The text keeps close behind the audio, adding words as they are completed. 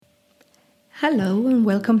Hello and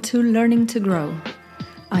welcome to Learning to Grow.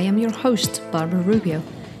 I am your host, Barbara Rubio,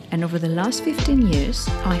 and over the last 15 years,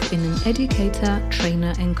 I've been an educator,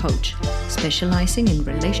 trainer, and coach, specializing in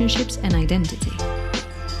relationships and identity.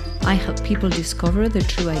 I help people discover their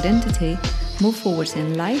true identity, move forwards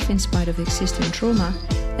in life in spite of existing trauma,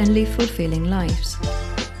 and live fulfilling lives.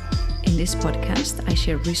 In this podcast, I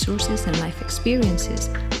share resources and life experiences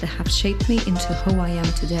that have shaped me into who I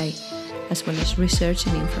am today, as well as research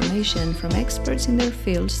and information from experts in their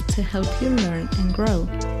fields to help you learn and grow.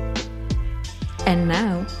 And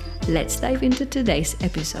now, let's dive into today's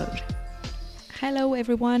episode. Hello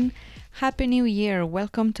everyone, Happy New Year!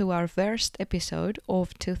 Welcome to our first episode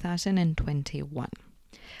of 2021.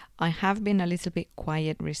 I have been a little bit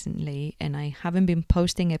quiet recently and I haven't been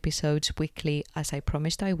posting episodes weekly as I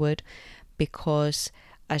promised I would because,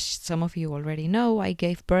 as some of you already know, I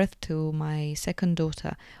gave birth to my second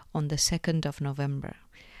daughter on the 2nd of November.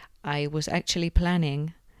 I was actually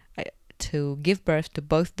planning to give birth to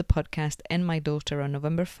both the podcast and my daughter on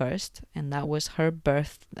November 1st, and that was her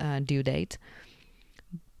birth due date.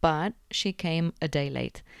 But she came a day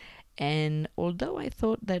late. And although I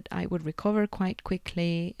thought that I would recover quite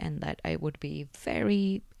quickly and that I would be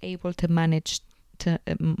very able to manage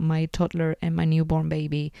my toddler and my newborn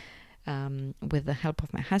baby with the help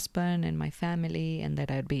of my husband and my family, and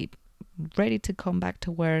that I'd be ready to come back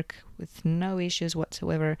to work with no issues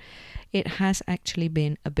whatsoever, it has actually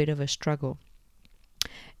been a bit of a struggle.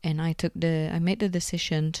 And I made the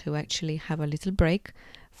decision to actually have a little break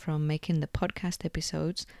from making the podcast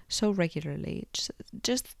episodes so regularly,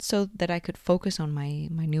 just so that I could focus on my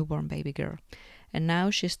newborn baby girl. And now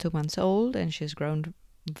she's 2 months old and she's grown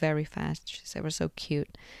very fast. She's ever so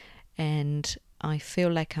cute. And I feel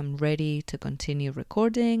like I'm ready to continue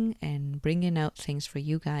recording and bringing out things for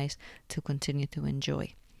you guys to continue to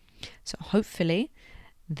enjoy. So hopefully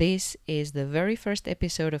this is the very first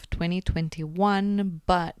episode of 2021,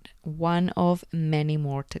 but one of many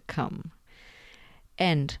more to come.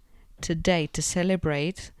 And today, to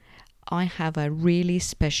celebrate, I have a really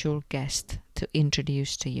special guest to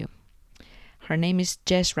introduce to you. Her name is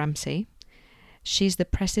Jess Ramsey. She's the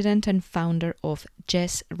president and founder of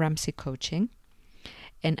Jess Ramsey Coaching.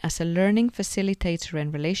 And as a learning facilitator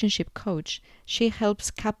and relationship coach, she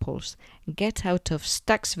helps couples get out of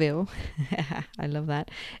Stucksville, I love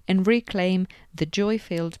that, and reclaim the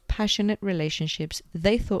joy-filled, passionate relationships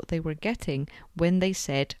they thought they were getting when they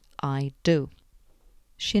said, I do.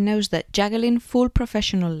 She knows that juggling full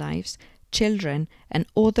professional lives, children, and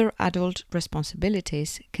other adult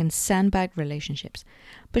responsibilities can sandbag relationships,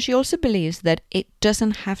 but she also believes that it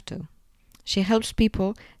doesn't have to. She helps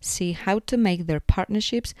people see how to make their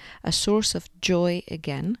partnerships a source of joy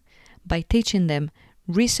again by teaching them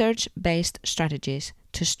research-based strategies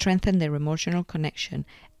to strengthen their emotional connection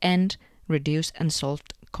and reduce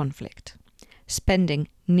unsolved conflict. Spending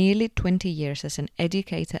nearly 20 years as an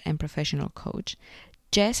educator and professional coach,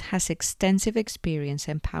 Jess has extensive experience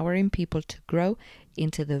empowering people to grow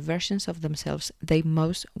into the versions of themselves they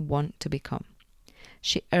most want to become.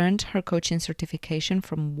 She earned her coaching certification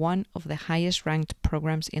from one of the highest ranked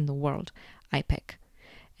programs in the world, IPEC.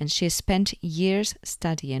 And she has spent years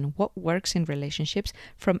studying what works in relationships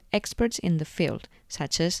from experts in the field,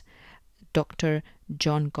 such as Dr.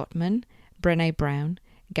 John Gottman, Brené Brown,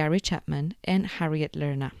 Gary Chapman, and Harriet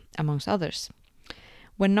Lerner, amongst others.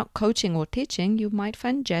 When not coaching or teaching, you might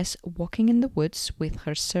find Jess walking in the woods with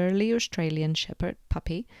her surly Australian Shepherd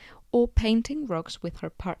puppy, or painting rocks with her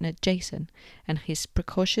partner Jason and his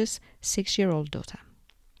precocious 6-year-old daughter.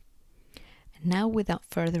 And now, without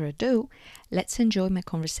further ado, let's enjoy my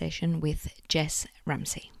conversation with Jess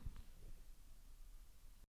Ramsey.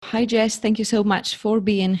 Hi Jess, thank you so much for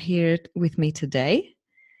being here with me today.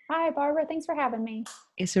 Hi Barbara, thanks for having me.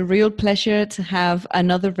 It's a real pleasure to have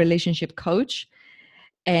another relationship coach.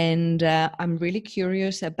 And I'm really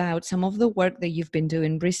curious about some of the work that you've been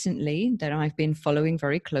doing recently that I've been following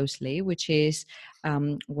very closely, which is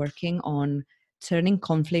working on turning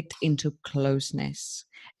conflict into closeness.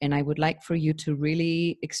 And I would like for you to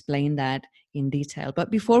really explain that in detail.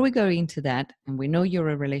 But before we go into that, and we know you're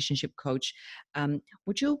a relationship coach,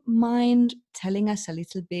 would you mind telling us a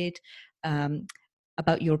little bit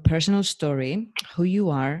about your personal story, who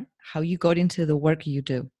you are, how you got into the work you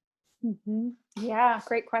do? Mm-hmm. Yeah,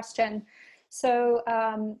 great question. So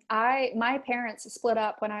my parents split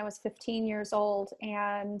up when I was 15 years old,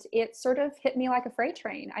 and it sort of hit me like a freight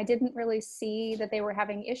train. I didn't really see that they were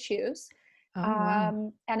having issues. Oh,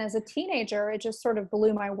 wow. And as a teenager, it just sort of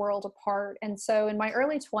blew my world apart. And so in my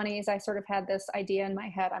early 20s, I sort of had this idea in my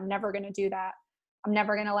head, I'm never going to do that. I'm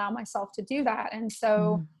never going to allow myself to do that. And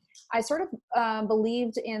so I sort of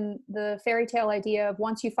believed in the fairy tale idea of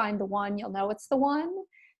once you find the one, you'll know it's the one.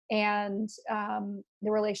 And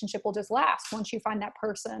the relationship will just last once you find that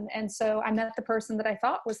person. And so I met the person that I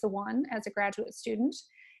thought was the one as a graduate student.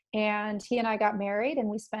 And he and I got married, and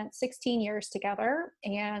we spent 16 years together.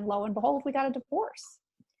 And lo and behold, we got a divorce.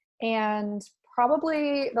 And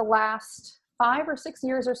probably the last 5 or 6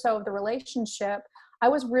 years or so of the relationship, I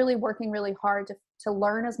was really working really hard to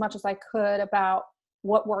learn as much as I could about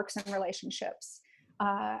what works in relationships.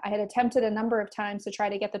 I had attempted a number of times to try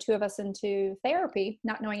to get the two of us into therapy,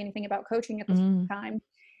 not knowing anything about coaching at the time.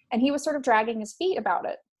 And he was sort of dragging his feet about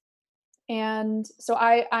it. And so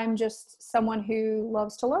I'm just someone who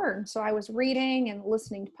loves to learn. So I was reading and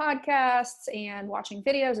listening to podcasts and watching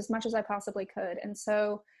videos as much as I possibly could. And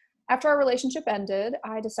so after our relationship ended,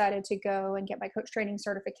 I decided to go and get my coach training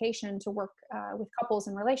certification to work with couples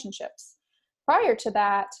and relationships. Prior to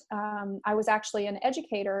that, I was actually an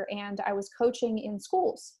educator, and I was coaching in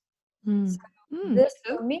schools. So this,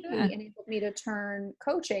 for me, enabled me to turn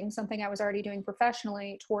coaching, something I was already doing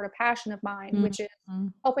professionally, toward a passion of mine, which is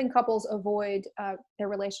helping couples avoid their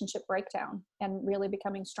relationship breakdown and really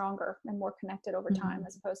becoming stronger and more connected over time,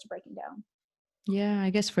 as opposed to breaking down. Yeah,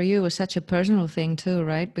 I guess for you it was such a personal thing too,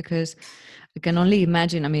 right? Because I can only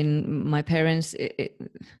imagine, I mean, my parents,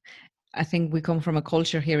 I think we come from a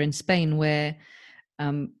culture here in Spain where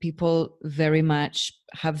people very much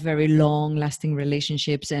have very long lasting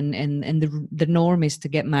relationships, and the norm is to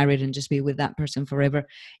get married and just be with that person forever,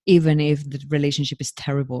 even if the relationship is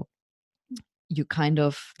terrible. You kind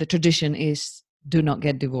of, the tradition is do not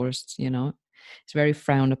get divorced, you know, it's very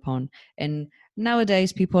frowned upon. And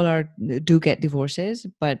nowadays people do get divorces,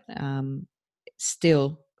 but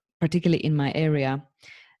still, particularly in my area,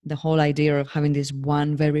 the whole idea of having this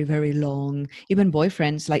one very, very long, even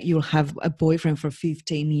boyfriends, like you'll have a boyfriend for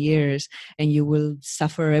 15 years and you will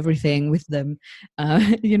suffer everything with them.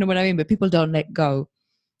 You know what I mean? But people don't let go,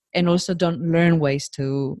 and also don't learn ways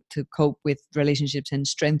to cope with relationships and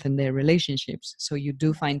strengthen their relationships. So you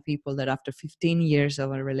do find people that after 15 years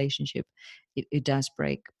of a relationship, it does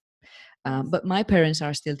break. But my parents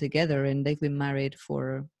are still together, and they've been married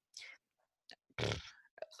for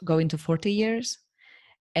going to 40 years.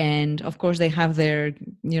 And of course they have their,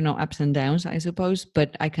 you know, ups and downs, I suppose,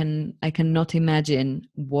 but I cannot imagine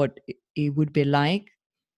what it would be like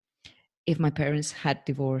if my parents had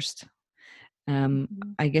divorced.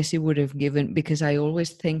 I guess it would have given, because I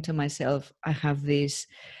always think to myself, I have this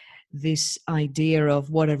idea of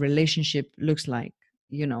what a relationship looks like.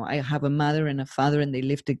 You know, I have a mother and a father, and they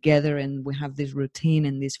live together, and we have this routine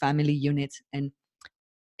and this family unit,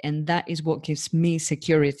 and that is what gives me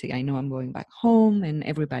security. I know I'm going back home and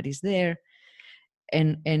everybody's there.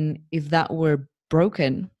 And if that were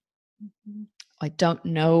broken, I don't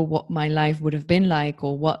know what my life would have been like,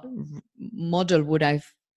 or what model would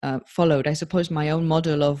I've followed. I suppose my own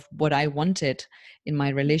model of what I wanted in my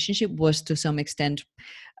relationship was to some extent,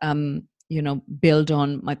 you know, build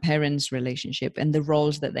on my parents' relationship and the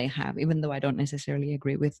roles that they have, even though I don't necessarily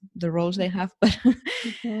agree with the roles they have. But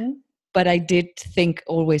but I did think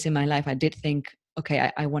always in my life, I did think,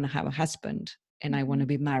 okay, I want to have a husband and I want to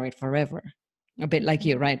be married forever. A bit like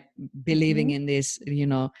you, right? Believing in this, you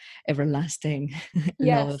know, everlasting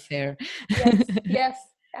love affair. Yes,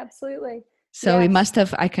 absolutely. So it must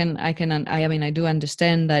have, I mean, I do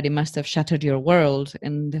understand that it must have shattered your world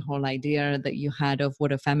and the whole idea that you had of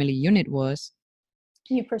what a family unit was.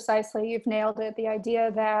 You've nailed it. The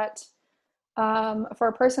idea that for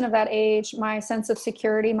a person of that age, my sense of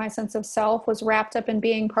security, my sense of self was wrapped up in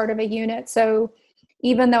being part of a unit. So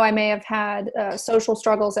even though I may have had social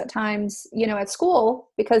struggles at times, you know, at school,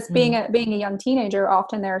 because being a young teenager,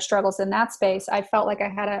 often there are struggles in that space, I felt like I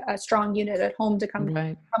had a strong unit at home to come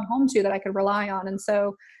home to that I could rely on. And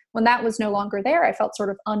so when that was no longer there, I felt sort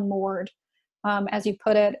of unmoored, as you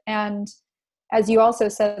put it. And as you also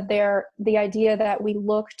said there, the idea that we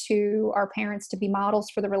look to our parents to be models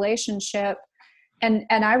for the relationship, and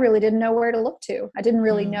I really didn't know where to look to. I didn't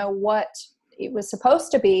really know what it was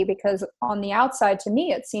supposed to be, because on the outside, to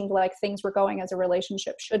me, it seemed like things were going as a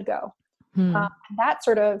relationship should go. That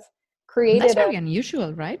sort of created. That's very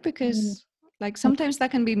unusual, right? Because like sometimes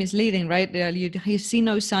that can be misleading, right? You see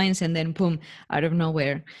no signs, and then boom, out of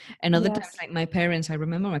nowhere. And other times, like my parents, I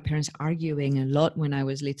remember my parents arguing a lot when I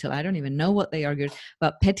was little. I don't even know what they argued,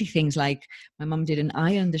 but petty things like my mom didn't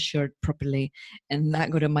iron the shirt properly, and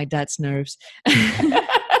that got on my dad's nerves.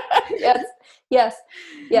 Yes.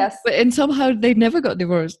 And somehow they never got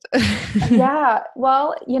divorced. Yeah.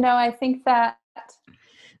 Well, you know, I think that.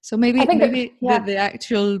 So maybe the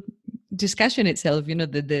actual discussion itself, you know,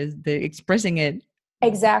 the expressing it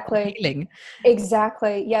Exactly. healing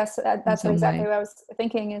Exactly. Yes, in that's some exactly way. what I was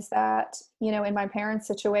thinking, is that, in my parents'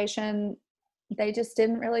 situation, they just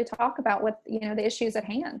didn't really talk about what, the issues at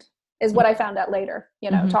hand, is what I found out later,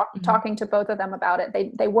 Mm-hmm, mm-hmm. talking to both of them about it.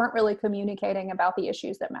 They weren't really communicating about the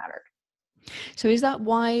issues that mattered. So is that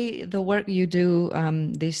why the work you do,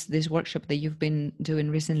 this workshop that you've been doing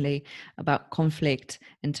recently about conflict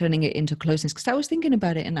and turning it into closeness? Because I was thinking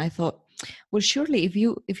about it and I thought, well, surely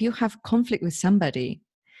if you have conflict with somebody,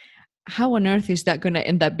 how on earth is that going to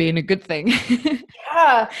end up being a good thing?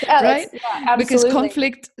 Yeah, yeah, Right? Because absolutely.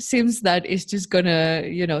 conflict seems that it's just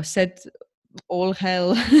gonna, set all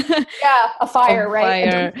hell Yeah, a fire, on right?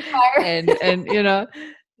 A fire, dumpster fire. and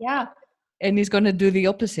Yeah. and he's going to do the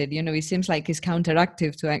opposite. It seems like it's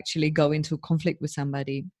counteractive to actually go into conflict with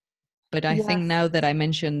somebody. But I think Yes. now that I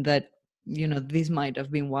mentioned that, this might have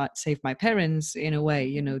been what saved my parents in a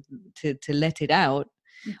way, to let it out,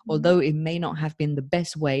 Mhm. although it may not have been the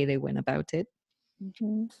best way they went about it,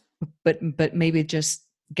 Mhm. but maybe just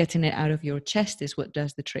getting it out of your chest is what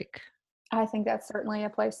does the trick. I think that's certainly a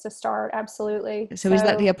place to start. Absolutely. So is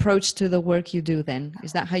that the So approach to the work you do then?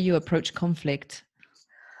 Is that how you approach conflict?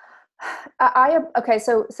 okay,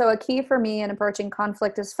 so a key for me in approaching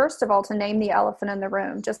conflict is, first of all, to name the elephant in the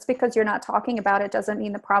room. Just because you're not talking about it doesn't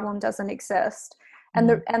mean the problem doesn't exist. And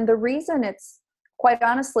Mm, the reason, it's quite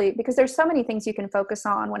honestly, because there's so many things you can focus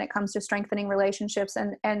on when it comes to strengthening relationships,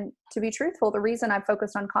 and to be truthful, the reason I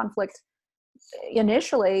focused on conflict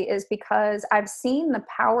initially is because I've seen the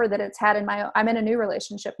power that it's had in I'm in a new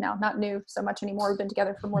relationship now, not new so much anymore. We've been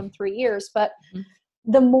together for more than 3 years, but mhm,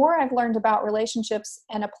 the more I've learned about relationships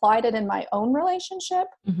and applied it in my own relationship,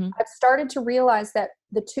 mhm. I've started to realize that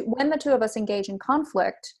when the two of us engage in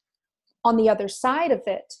conflict, on the other side of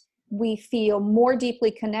it, we feel more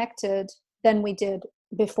deeply connected than we did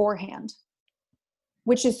beforehand,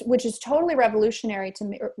 which is totally revolutionary to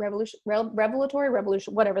me. Revolution,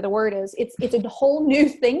 whatever the word is. It's a whole new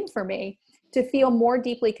thing for me to feel more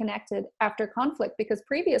deeply connected after conflict, because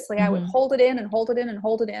previously I would Mhm. hold it in and hold it in and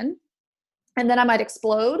hold it in, and then I might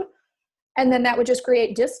explode, and then that would just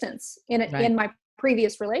create distance Right. in my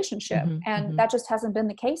previous relationship, Mhm, and mhm. that just hasn't been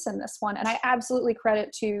the case in this one. And I absolutely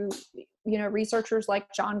credit to researchers like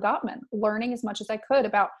John Gottman, learning as much as I could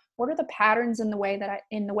about what are the patterns in the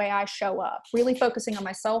way I show up, really focusing on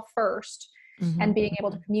myself first, and Mhm, being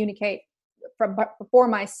able to mhm, communicate for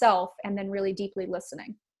myself, and then really deeply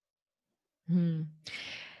listening. mhm.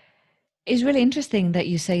 It's really interesting that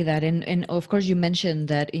you say that. And of course, you mentioned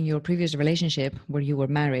that in your previous relationship where you were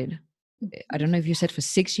married, I don't know if you said for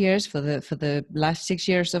 6 years, for the last 6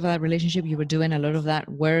 years of that relationship, you were doing a lot of that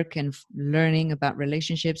work and learning about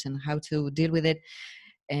relationships and how to deal with it.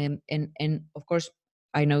 And of course,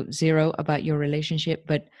 I know zero about your relationship,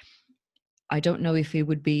 but I don't know if it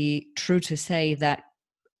would be true to say that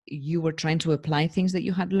you were trying to apply things that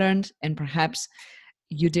you had learned and perhaps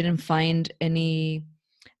you didn't find any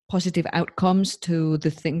positive outcomes to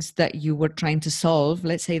the things that you were trying to solve.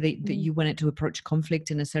 Let's say that Mm. you wanted to approach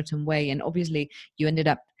conflict in a certain way and obviously you ended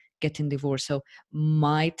up getting divorced. So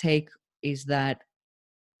my take is that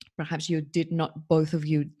perhaps you did not both of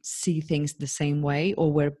you see things the same way,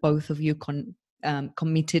 or were both of you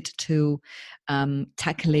committed to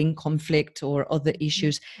tackling conflict or other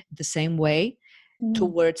issues the same way Mm.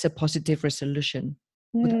 towards a positive resolution.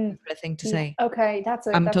 Would that be Mm. a fair thing to Yeah. say? Okay, that's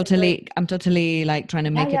a I'm that's a great. totally like trying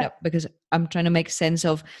to Yeah, make it yeah, up because I'm trying to make sense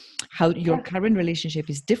of how your yeah. current relationship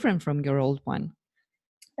is different from your old one.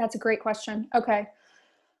 That's a great question. Okay.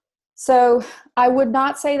 So I would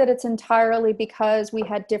not say that it's entirely because we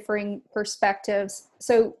had differing perspectives.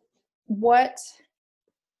 So what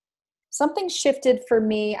something shifted for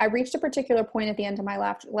me. I reached a particular point at the end of my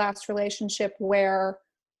last relationship where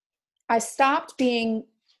I stopped being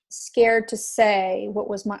scared to say what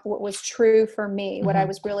was true for me, what I Hmm.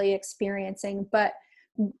 was really experiencing. But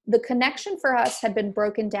the connection for us had been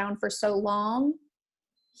broken down for so long.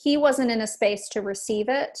 He wasn't in a space to receive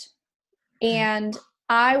it, Right. and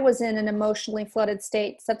I was in an emotionally flooded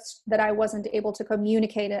state such that I wasn't able to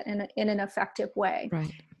communicate it in an effective way.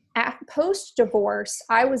 Right. Post divorce,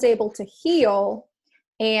 I was able to heal,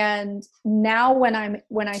 and now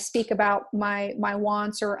when I speak about my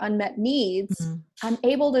wants or unmet needs, Mhm. I'm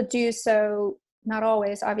able to do so. Not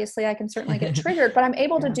always, obviously, I can certainly get triggered, but I'm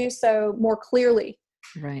able to Yeah. do so more clearly.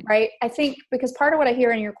 Right. Right? I think because part of what I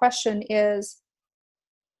hear in your question is,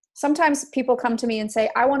 sometimes people come to me and say,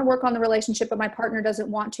 I want to work on the relationship, but my partner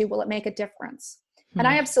doesn't want to. Will it make a difference? And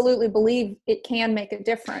Hmm. I absolutely believe it can make a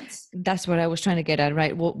difference. That's what I was trying to get at,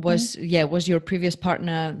 right? What Mhm. was your previous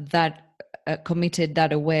partner that committed,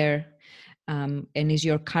 that aware, and is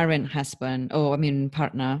your current husband, oh, I mean,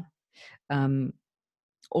 partner, um,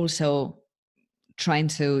 also trying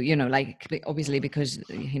to, like, obviously because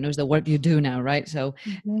he knows the work you do now, right? So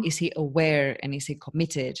is he aware and is he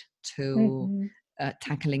committed to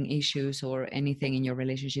tackling issues or anything in your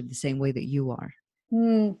relationship the same way that you are?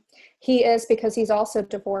 He is, because he's also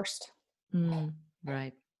divorced.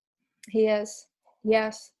 Right. He is.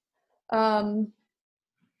 Yes. So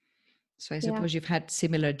I suppose you've had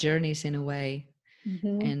similar journeys in a way.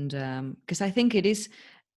 And because I think it is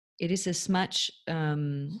as much,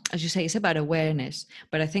 as you say, it's about awareness,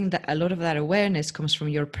 but I think that a lot of that awareness comes from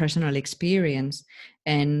your personal experience,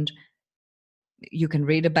 and you can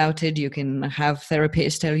read about it, you can have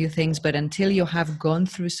therapists tell you things, but until you have gone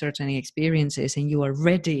through certain experiences and you are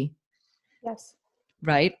ready, yes,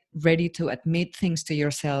 right, ready to admit things to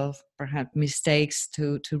yourself, perhaps mistakes,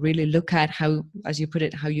 to really look at how, as you put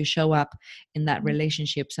it, how you show up in that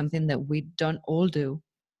relationship, something that we don't all do.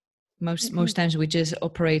 Most times we just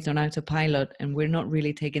operate on autopilot, and we're not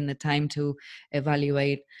really taking the time to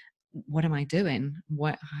evaluate, what am I doing?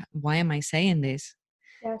 Why am I saying this?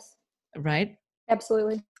 Yes. Right?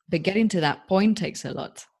 Absolutely. But getting to that point takes a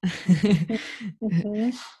lot.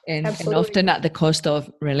 And Absolutely. often at the cost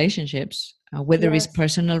of relationships, whether it's Yes.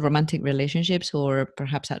 personal romantic relationships or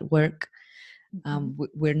perhaps at work.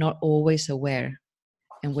 We're not always aware,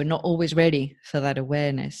 and we're not always ready for that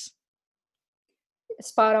awareness.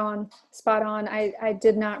 Spot on. I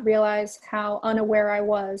did not realize how unaware I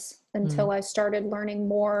was until I started learning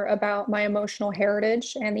more about my emotional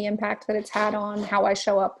heritage and the impact that it's had on how I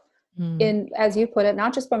show up in, as you put it,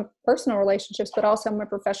 not just my personal relationships, but also my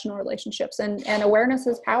professional relationships. And awareness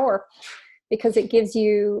is power, because it gives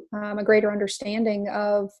you a greater understanding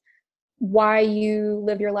of why you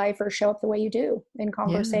live your life or show up the way you do in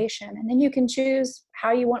conversation. And then you can choose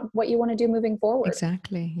what you want to do moving forward.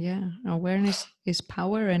 Exactly. Yeah. Awareness is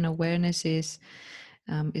power, and awareness is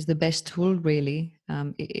the best tool, really.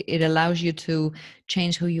 It allows you to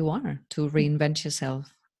change who you are, to reinvent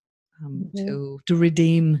yourself, to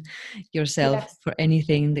redeem yourself for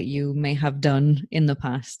anything that you may have done in the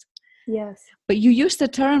past. Yes. But you used the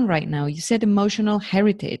term right now. You said emotional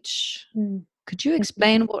heritage. Could you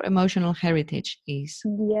explain what emotional heritage is?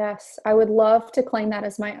 Yes, I would love to claim that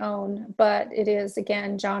as my own, but it is,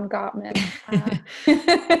 again, John Gottman.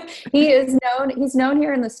 He's known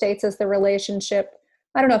here in the States as the relationship,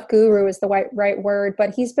 I don't know if guru is the right word,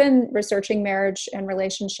 but he's been researching marriage and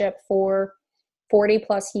relationship for 40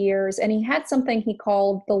 plus years. And he had something he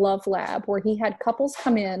called the Love Lab, where he had couples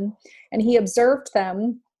come in and he observed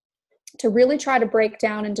them to really try to break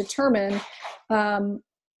down and determine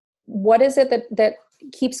what is it that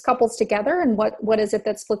keeps couples together, and what is it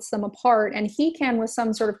that splits them apart. And he can, with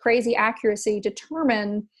some sort of crazy accuracy,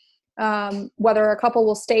 determine whether a couple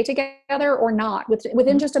will stay together or not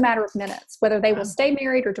within just a matter of minutes, whether they will stay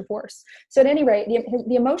married or divorce. So at any rate,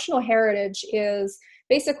 the emotional heritage is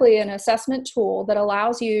basically an assessment tool that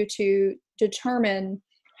allows you to determine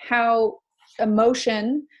how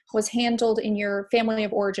emotion was handled in your family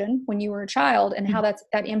of origin when you were a child, and how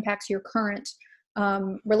that impacts your current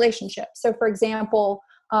relationship. So for example,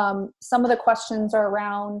 some of the questions are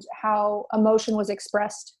around how emotion was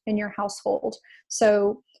expressed in your household.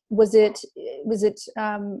 So was it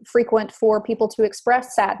frequent for people to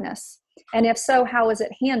express sadness? And if so, how was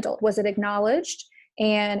it handled? Was it acknowledged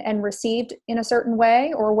and received in a certain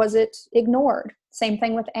way, or was it ignored? Same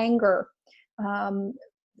thing with anger.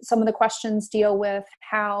 Some of the questions deal with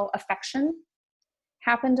how affection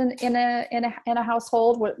happened in a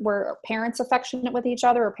household. Were parents affectionate with each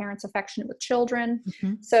other, or parents affectionate with children?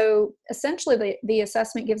 So essentially the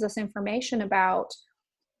assessment gives us information about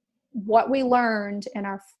what we learned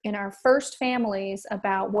in our first families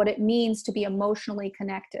about what it means to be emotionally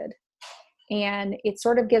connected. And it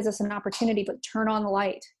sort of gives us an opportunity to turn on the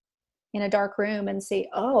light in a dark room and say,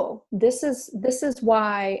 oh, this is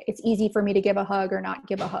why it's easy for me to give a hug or not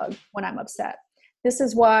give a hug when I'm upset. This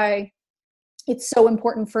is why it's so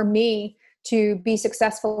important for me to be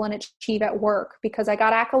successful and achieve at work, because I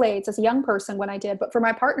got accolades as a young person when I did, but for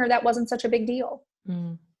my partner, that wasn't such a big deal.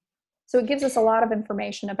 So it gives us a lot of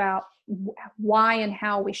information about why and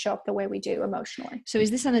how we show up the way we do emotionally. So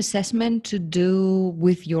is this an assessment to do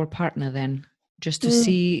with your partner then? Just to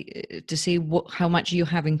see how much you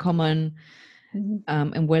have in common,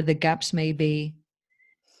 and where the gaps may be?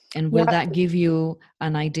 And will that give you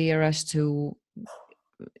an idea as to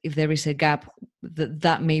if there is a gap,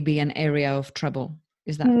 that may be an area of trouble?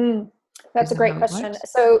 Is that that's a great question.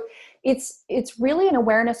 So it's really an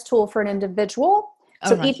awareness tool for an individual.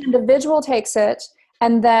 So each individual takes it,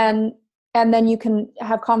 and then you can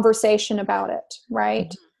have conversation about it,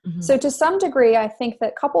 right? So to some degree, I think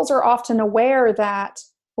that couples are often aware that,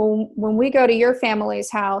 when we go to your family's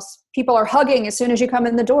house, people are hugging as soon as you come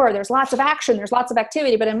in the door. There's lots of action. There's lots of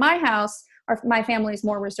activity. But in my house, my family is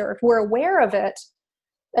more reserved. We're aware of it,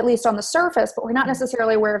 at least on the surface, but we're not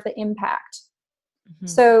necessarily aware of the impact. Mm-hmm.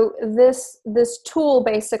 So this tool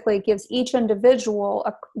basically gives each individual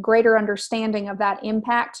a greater understanding of that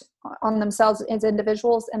impact on themselves as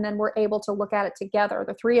individuals. And then we're able to look at it together,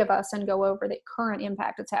 the three of us, and go over the current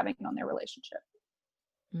impact it's having on their relationship.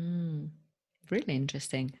 Really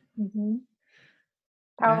interesting. Mm-hmm.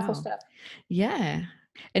 Powerful stuff. Yeah.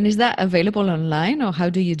 And is that available online, or how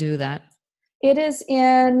do you do that? It is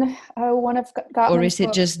in one of Gottman's Or is it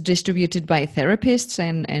books. just distributed by therapists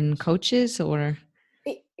and coaches, or?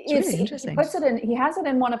 It's really interesting. He has it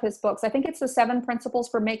in one of his books. I think it's the 7 Principles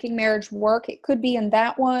for Making Marriage Work. It could be in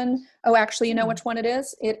that one. Oh, actually, you know which one it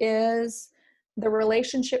is? It is The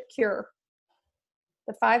Relationship Cure.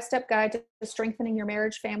 The 5-step guide to strengthening your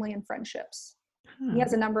marriage, family, and friendships. He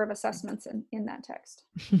has a number of assessments in that text.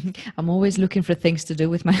 I'm always looking for things to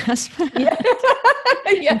do with my husband. Yeah.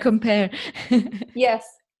 And compare. Yes,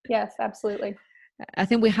 absolutely. I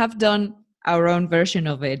think we have done our own version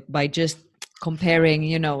of it by just comparing,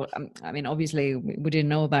 I mean, obviously we didn't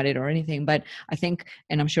know about it or anything, but I think,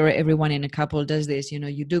 and I'm sure everyone in a couple does this,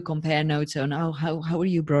 you do compare notes on, how were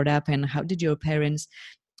you brought up and how did your parents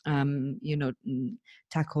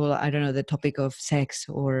tackle, I don't know, the topic of sex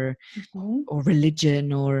or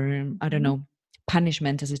religion or I don't know,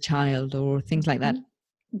 punishment as a child or things like that.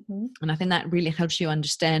 And I think that really helps you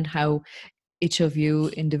understand how each of you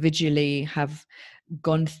individually have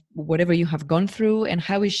gone, whatever you have gone through, and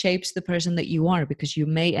how it shapes the person that you are, because you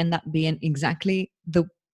may end up being exactly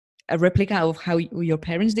a replica of how your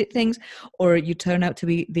parents did things, or you turn out to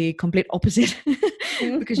be the complete opposite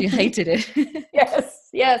because you hated it.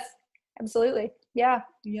 Yes, absolutely. Yeah.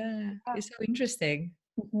 It's so interesting.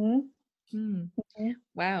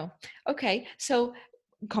 Wow. Okay, so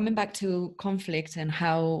coming back to conflict and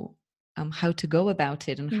how to go about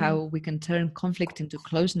it and how we can turn conflict into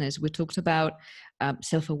closeness, we talked about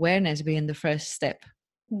self-awareness being the first step.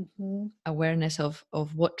 Awareness of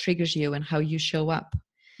what triggers you and how you show up.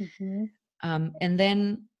 And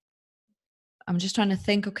then I'm just trying to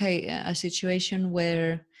think, okay, a situation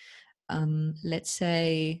where let's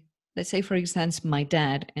say for instance my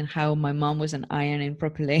dad, and how my mom wasn't ironing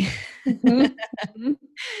properly.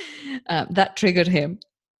 That triggered him.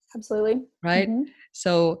 Absolutely. Right.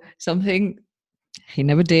 So something he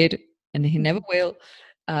never did and he never will.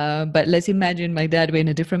 But let's imagine my dad being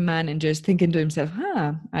a different man and just thinking to himself,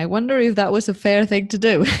 I wonder if that was a fair thing to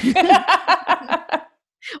do.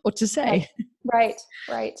 Or to say. Right.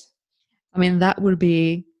 I mean, that would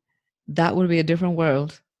be a different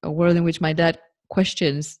world, a world in which my dad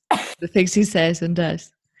questions the things he says and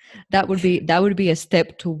does. That would be a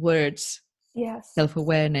step towards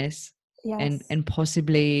self-awareness. And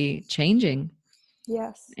possibly changing.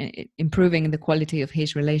 Improving the quality of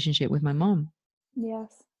his relationship with my mom.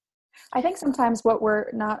 Yes. I think sometimes what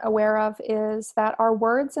we're not aware of is that our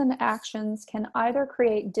words and actions can either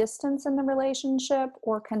create distance in the relationship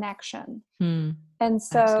or connection. And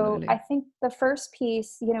so absolutely. I think the first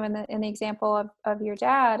piece, in the example of your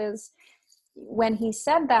dad, is when he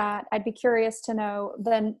said that, I'd be curious to know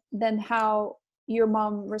then how your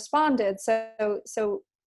mom responded. So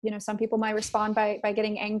some people might respond by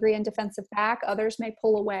getting angry and defensive back. Others may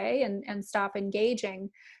pull away and stop engaging.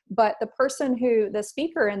 But the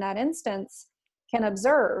speaker in that instance can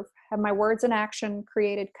observe, have my words and action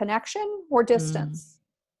created connection or distance?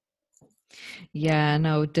 Yeah,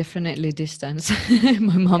 no, definitely distance.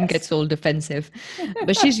 My mom gets all defensive,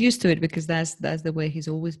 but she's used to it because that's the way he's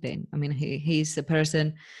always been. I mean, he's a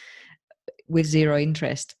person with zero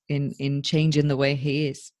interest in changing the way he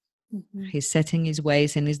is. He's setting his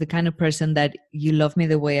ways, and he's the kind of person that you love me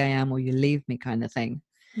the way I am or you leave me kind of thing.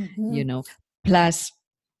 Plus,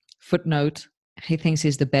 footnote, he thinks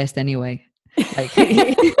he's the best anyway. Like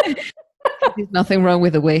there's nothing wrong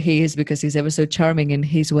with the way he is because he's ever so charming in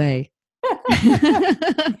his way.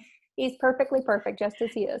 He's perfectly perfect just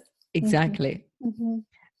as he is. Exactly.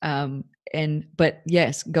 But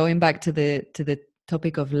yes, going back to the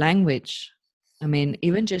topic of language, I mean,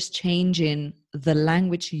 even just changing the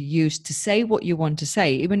language you use to say what you want to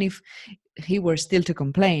say, even if he were still to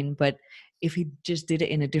complain, but if he just did it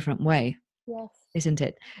in a different way, isn't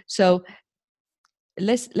it? So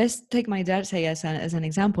let's take my dad, say, as an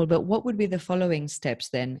example, but what would be the following steps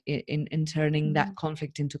then in turning that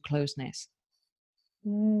conflict into closeness?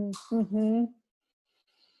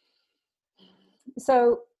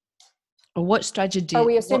 So, or what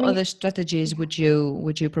other strategies would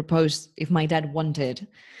you propose if my dad wanted?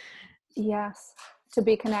 Yes. To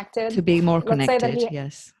be connected. To be more Let's say that connected,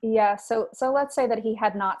 yes. yeah. So let's say that he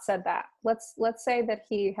had not said that. Let's say that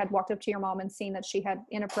he had walked up to your mom and seen that she had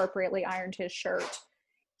inappropriately ironed his shirt.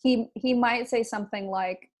 He might say something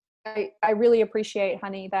like, I really appreciate,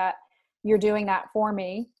 honey, that you're doing that for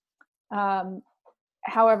me.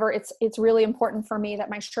 However, it's really important for me that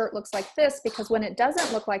my shirt looks like this, because when it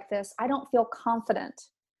doesn't look like this, I don't feel confident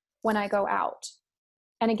when I go out.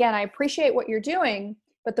 And again, I appreciate what you're doing,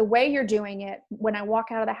 but the way you're doing it, when I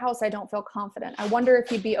walk out of the house, I don't feel confident. I wonder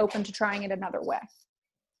if you'd be open to trying it another way.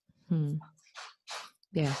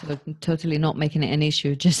 Yeah, so totally not making it an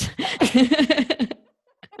issue, just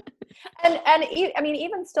and I mean,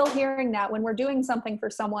 even still hearing that when we're doing something for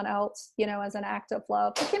someone else, as an act of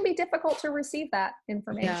love, it can be difficult to receive that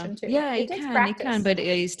information too. Yeah, it can, but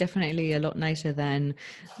it's definitely a lot nicer than,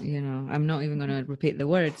 I'm not even going to repeat the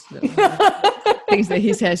words, things that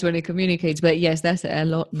he says when he communicates, but yes, that's a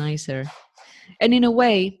lot nicer. And in a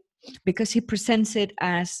way, because he presents it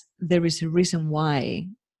as there is a reason why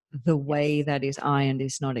the way that is ironed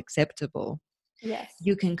is not acceptable. Yes.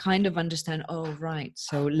 You can kind of understand, oh, right,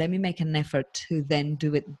 so let me make an effort to then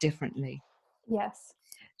do it differently. Yes.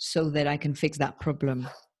 So that I can fix that problem.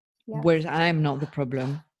 Yes. Whereas I'm not the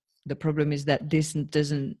problem. The problem is that this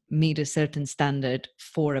doesn't meet a certain standard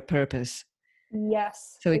for a purpose.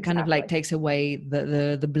 Yes. So it kind of like takes away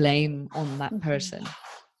the blame on that person.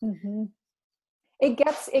 Mm-hmm. It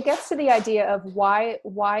gets to the idea of why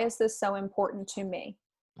is this so important to me?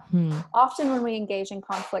 Often when we engage in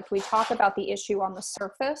conflict, we talk about the issue on the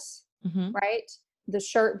surface, right? The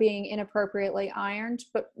shirt being inappropriately ironed,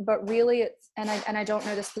 but really it's, and I don't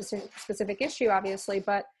know the specific issue, obviously,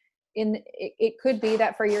 but it could be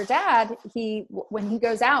that for your dad, when he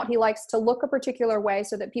goes out, he likes to look a particular way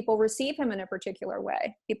so that people receive him in a particular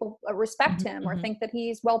way. People respect him or think that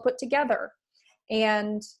he's well put together.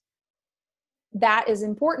 And that is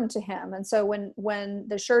important to him. And so when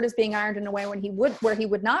the shirt is being ironed in a way where he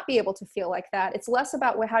would not be able to feel like that, it's less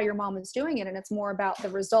about how your mom is doing it, and it's more about the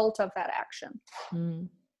result of that action.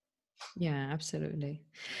 Yeah, absolutely.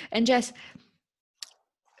 And Jess,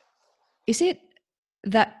 is it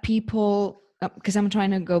that people, because I'm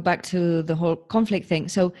trying to go back to the whole conflict thing,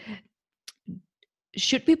 so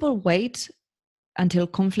should people wait until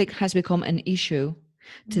conflict has become an issue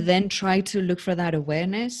to then try to look for that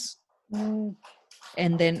awareness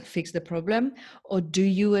and then fix the problem? Or do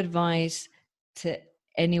you advise to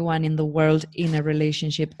anyone in the world in a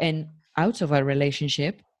relationship and out of a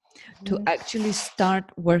relationship to actually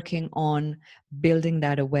start working on building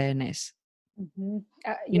that awareness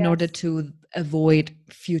in order to avoid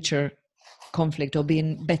future conflict or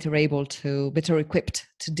being better equipped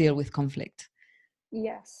to deal with conflict?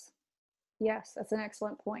 Yes, that's an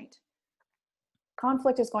excellent point.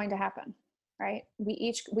 Conflict is going to happen, right? We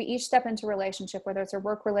each step into relationship, whether it's a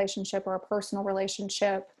work relationship or a personal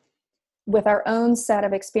relationship, with our own set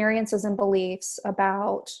of experiences and beliefs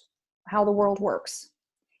about how the world works.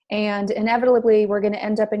 And inevitably, we're going to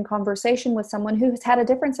end up in conversation with someone who's had a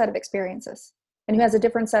different set of experiences and who has a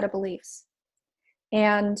different set of beliefs.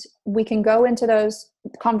 And we can go into those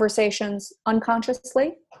conversations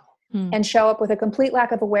unconsciously and show up with a complete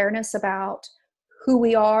lack of awareness about who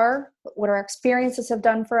we are, what our experiences have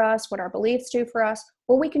done for us, what our beliefs do for us,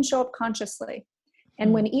 or we can show up consciously.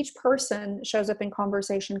 And when each person shows up in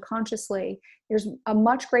conversation consciously, there's a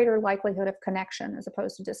much greater likelihood of connection as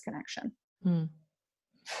opposed to disconnection.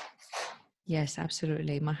 Yes,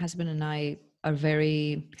 absolutely. My husband and I are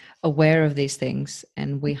very aware of these things,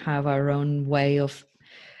 and we have our own way of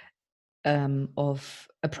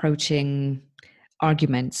approaching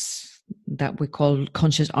arguments that we call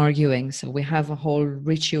conscious arguing. So we have a whole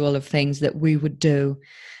ritual of things that we would do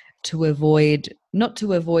to avoid, not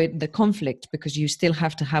to avoid the conflict, because you still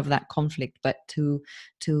have to have that conflict, but to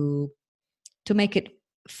make it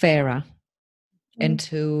fairer and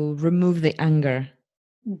to remove the anger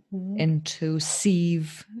and to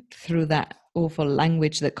sieve through that awful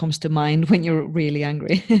language that comes to mind when you're really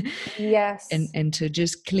angry. Yes. and to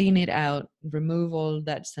just clean it out, remove all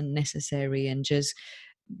that's unnecessary, and just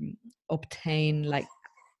obtain like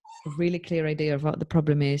a really clear idea of what the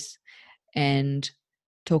problem is and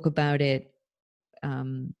talk about it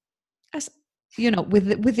as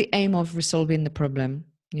with the aim of resolving the problem,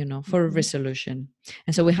 for a resolution.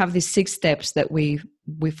 And so we have these 6 steps that we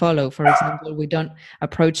follow. For example, we don't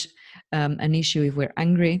approach an issue if we're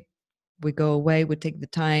angry. We go away, we take the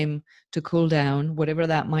time to cool down, whatever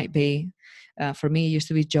that might be. For me, it used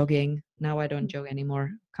to be jogging. Now I don't jog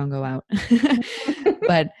anymore, can't go out.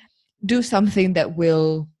 But do something that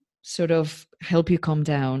will sort of help you calm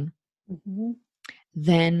down.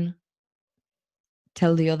 Then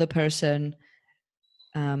tell the other person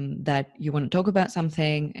that you want to talk about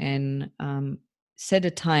something, and set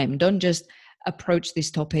a time. Don't just approach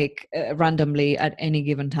this topic randomly at any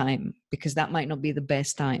given time, because that might not be the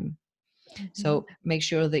best time. So make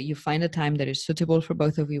sure that you find a time that is suitable for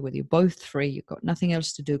both of you, whether you're both free, you've got nothing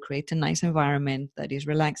else to do. Create a nice environment that is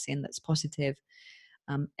relaxing, that's positive,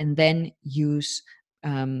 and then use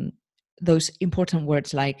those important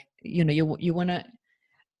words like, you want to,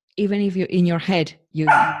 even if you're in your head,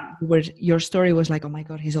 your story was like, oh my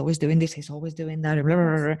God, he's always doing this, he's always doing that, blah,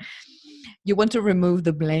 blah, blah. You want to remove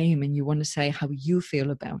the blame, and you want to say how you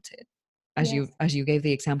feel about it, as you gave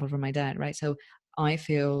the example from my dad, right? So I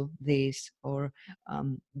feel this, or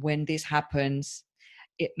when this happens,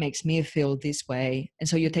 it makes me feel this way. And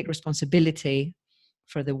so you take responsibility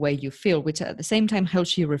for the way you feel, which at the same time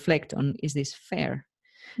helps you reflect on, is this fair?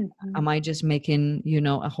 Am I just making,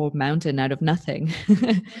 a whole mountain out of nothing?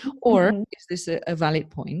 Or is this a valid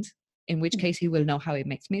point? In which case he will know how it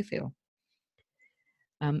makes me feel.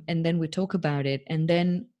 And then we talk about it, and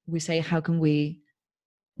then we say, how can we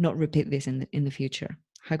not repeat this in the future?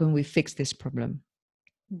 How can we fix this problem?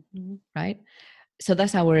 Right? So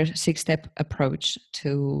that's our 6-step approach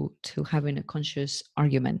to having a conscious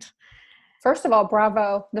argument. First of all,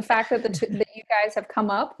 bravo. The fact that that you guys have come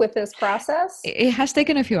up with this process. It has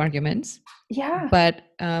taken a few arguments. Yeah. But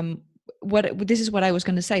this is what I was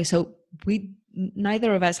going to say. So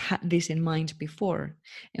neither of us had this in mind before,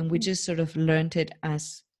 and we just sort of learned it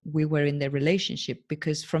as we were in the relationship,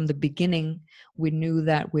 because from the beginning we knew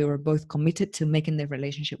that we were both committed to making the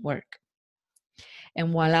relationship work.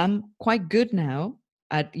 And while I'm quite good now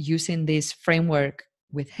at using this framework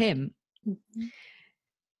with him,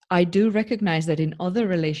 I do recognize that in other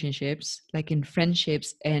relationships, like in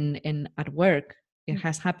friendships and at work, it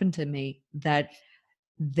has happened to me that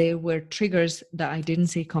there were triggers that I didn't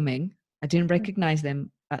see coming. I didn't recognize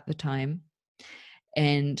them at the time.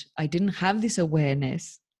 And I didn't have this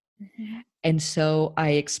awareness. And so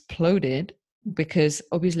I exploded, because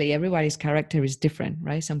obviously everybody's character is different,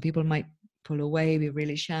 right? Some people might pull away, be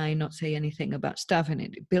really shy, not say anything about stuff, and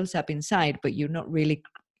it builds up inside, but you're not really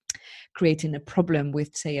creating a problem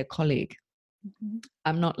with, say, a colleague.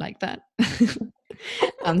 I'm not like that.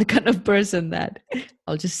 I'm the kind of person that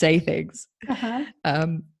I'll just say things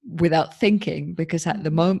without thinking, because at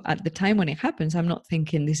the time when it happens, I'm not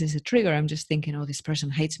thinking this is a trigger. I'm just thinking, oh, this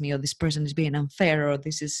person hates me, or this person is being unfair, or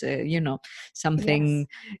this is something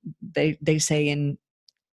they say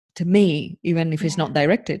to me, even if it's not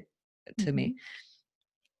directed to me.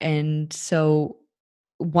 And so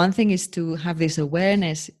one thing is to have this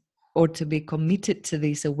awareness, or to be committed to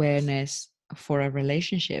this awareness for a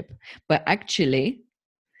relationship, but actually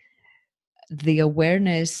the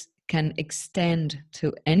awareness can extend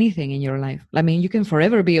to anything in your life. I mean, you can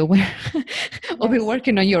forever be aware or be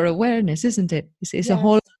working on your awareness, isn't it? It's a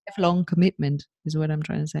whole lifelong commitment, is what I'm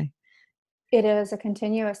trying to say. It is a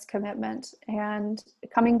continuous commitment. And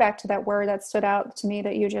coming back to that word that stood out to me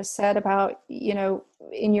that you just said about,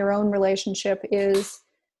 in your own relationship, is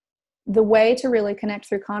the way to really connect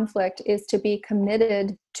through conflict is to be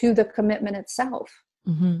committed to the commitment itself,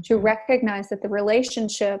 to recognize that the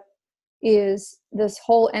relationship is this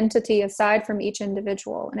whole entity aside from each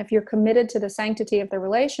individual. And if you're committed to the sanctity of the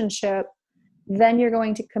relationship, then you're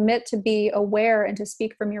going to commit to be aware and to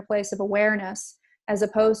speak from your place of awareness, as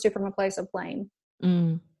opposed to from a place of blame.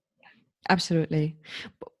 Absolutely.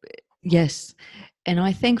 Yes. And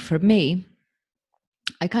I think for me,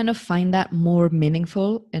 I kind of find that more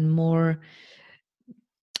meaningful and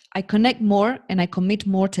I connect more and I commit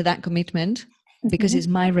more to that commitment because it's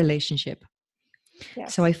my relationship.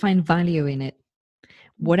 Yes. So I find value in it.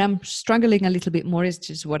 What I'm struggling a little bit more is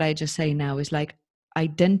just what I just say now, is like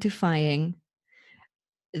identifying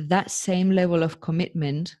that same level of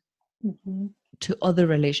commitment to other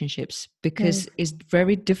relationships, because it's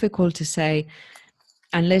very difficult to say,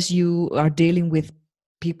 unless you are dealing with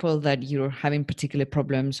people that you're having particular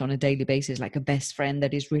problems on a daily basis, like a best friend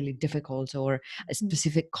that is really difficult, or a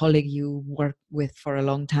specific colleague you work with for a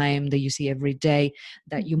long time that you see every day,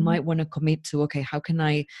 that you might want to commit to, okay, how can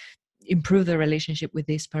I improve the relationship with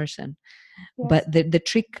this person? But the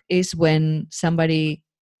trick is when somebody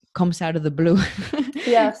comes out of the blue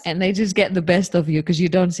and they just get the best of you, because you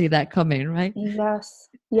don't see that coming, right?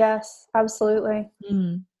 Yes, absolutely.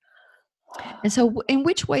 And so in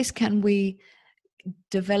which ways can we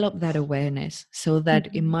develop that awareness so that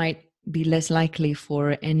it might be less likely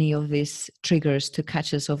for any of these triggers to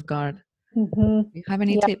catch us off guard? Do you have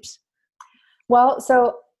any tips? Well,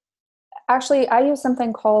 so actually I use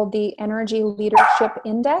something called the Energy Leadership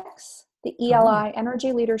Index. the Oh. ELI,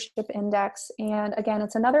 Energy Leadership Index. And again,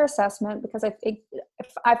 it's another assessment because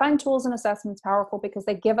I find tools and assessments powerful because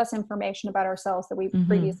they give us information about ourselves that we Mm-hmm.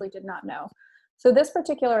 previously did not know. So this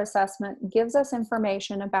particular assessment gives us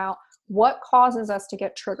information about what causes us to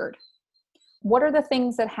get triggered. What are the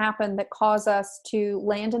things that happen that cause us to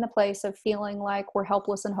land in a place of feeling like we're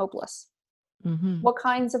helpless and hopeless? Mm-hmm. What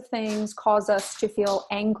kinds of things cause us to feel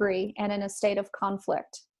angry and in a state of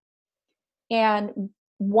conflict? And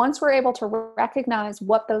once we're able to recognize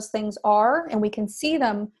what those things are and we can see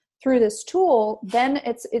them through this tool, then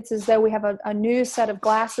it's as though we have a new set of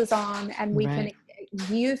glasses on and we can Right.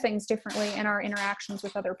 view things differently in our interactions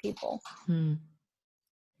with other people. Hmm.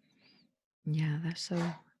 Yeah, that's so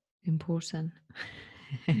important.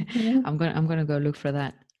 Mm-hmm. I'm gonna go look for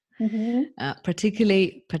that. Mm-hmm.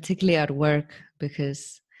 Particularly at work,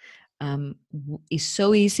 because it's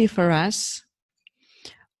so easy for us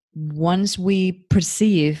once we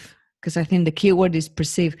perceive, because I think the key word is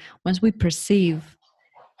perceive. Once we perceive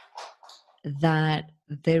that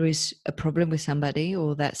there is a problem with somebody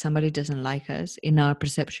or that somebody doesn't like us in our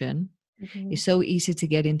perception, Mm-hmm. it's so easy to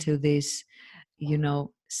get into this,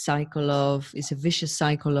 cycle of, it's a vicious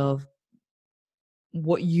cycle of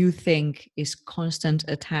what you think is constant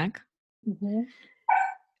attack, Mm-hmm.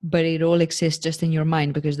 but it all exists just in your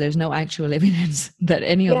mind because there's no actual evidence that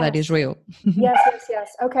any of that is Yes. real. Yes.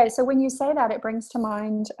 Okay, so when you say that, it brings to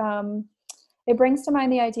mind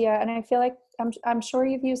the idea, and I feel like I'm sure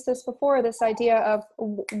you've used this before. This idea of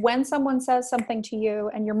when someone says something to you,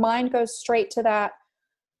 and your mind goes straight to that.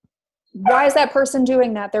 Why is that person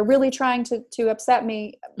doing that? They're really trying to upset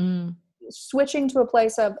me. Mm, Switching to a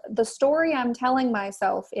place of the story I'm telling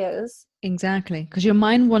myself is exactly, because your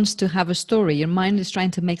mind wants to have a story. Your mind is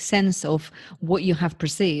trying to make sense of what you have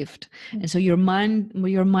perceived, and so your mind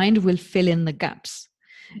will fill in the gaps.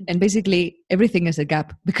 And basically everything is a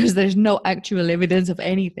gap because there's no actual evidence of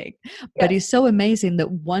anything. But yes. it's so amazing that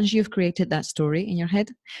once you've created that story in your head,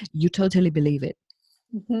 you totally believe it.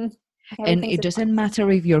 Mm-hmm. And Everything's it doesn't matter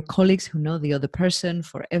if your colleagues who know the other person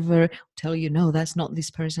forever tell you, no, that's not this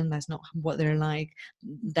person, that's not what they're like,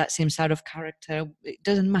 that seems out of character. It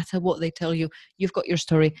doesn't matter what they tell you. You've got your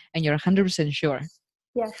story and you're 100% sure.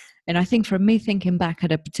 Yes. And I think for me, thinking back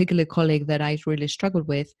at a particular colleague that I really struggled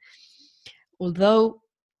with, although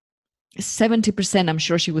 70% I'm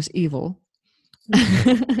sure she was evil.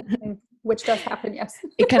 Which does happen, yes.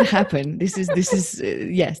 It can happen. This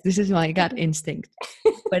is my gut instinct.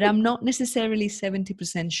 But I'm not necessarily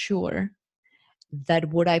 70% sure that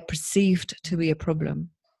what I perceived to be a problem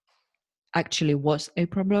actually was a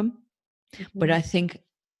problem. Mm-hmm. But I think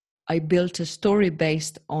I built a story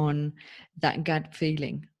based on that gut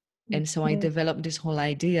feeling. And so I developed this whole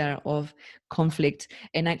idea of conflict,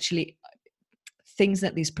 and actually things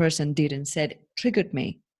that this person did and said triggered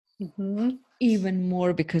me even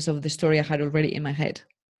more because of the story I had already in my head.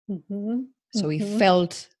 So it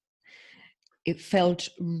felt,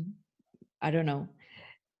 I don't know,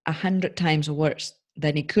 100 times worse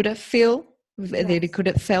than it could have felt.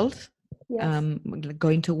 Yes.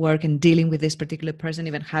 Going to work and dealing with this particular person,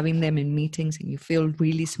 even having them in meetings, and you feel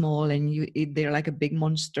really small and they're like a big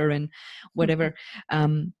monster and whatever.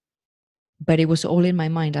 But it was all in my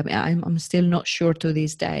mind. I mean, I'm still not sure to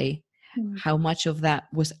this day how much of that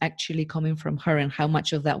was actually coming from her and how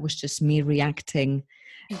much of that was just me reacting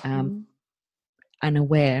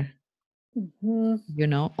unaware,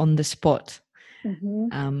 on the spot,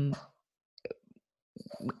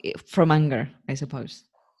 from anger, I suppose.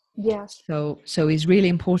 Yes. So it's really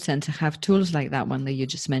important to have tools like that one that you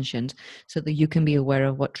just mentioned, so that you can be aware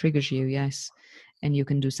of what triggers you. Yes. And you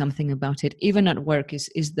can do something about it. Even at work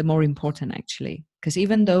is the more important, actually, because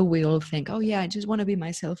even though we all think, oh yeah, I just want to be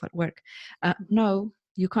myself at work. No,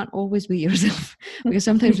 you can't always be yourself, because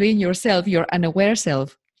sometimes being yourself, your unaware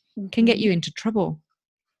self, can get you into trouble.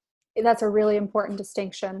 That's a really important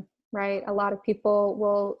distinction, right? A lot of people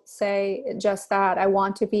will say just that, I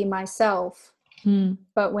want to be myself.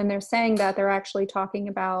 But when they're saying that, they're actually talking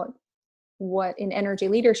about what in energy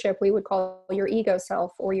leadership we would call your ego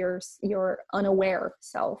self or your unaware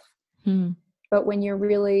self. But when you're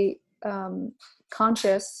really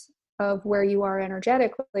conscious of where you are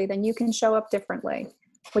energetically, then you can show up differently,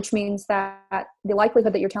 which means that the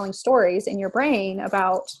likelihood that you're telling stories in your brain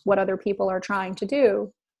about what other people are trying to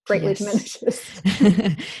do greatly diminishes.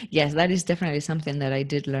 Yes, that is definitely something that I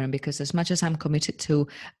did learn, because as much as I'm committed to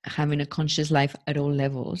having a conscious life at all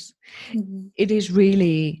levels, it is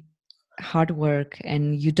really hard work,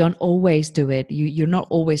 and you don't always do it. You're not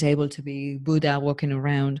always able to be Buddha walking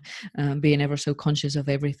around, being ever so conscious of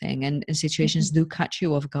everything, and situations do catch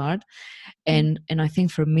you off guard. And I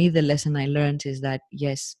think for me, the lesson I learned is that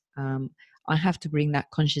yes, I have to bring that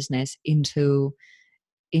consciousness into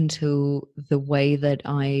the way that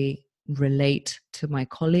I relate to my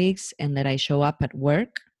colleagues and that I show up at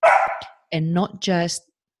work, and not just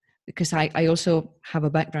because I also have a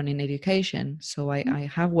background in education. So I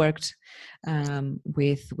have worked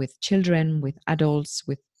with children, with adults,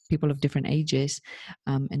 with people of different ages,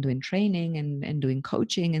 and doing training and doing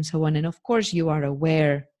coaching and so on. And of course, you are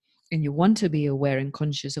aware and you want to be aware and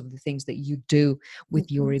conscious of the things that you do with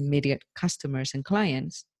your immediate customers and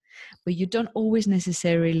clients, but you don't always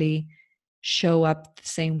necessarily show up the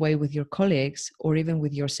same way with your colleagues or even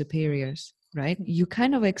with your superiors, right? You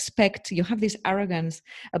kind of expect, you have this arrogance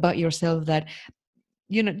about yourself that,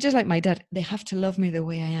 you know, just like my dad, they have to love me the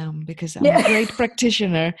way I am because I'm a great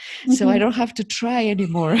practitioner, so I don't have to try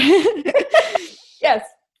anymore. Yes.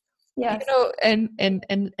 Yes. You know,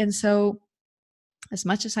 and so, as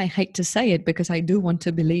much as I hate to say it, because I do want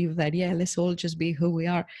to believe that, yeah, let's all just be who we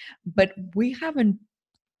are, but we haven't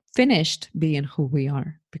finished being who we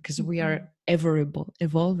are, because we are ever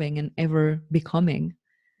evolving and ever becoming.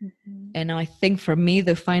 And I think for me,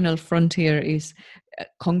 the final frontier is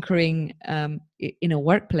conquering in a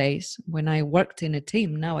workplace. When I worked in a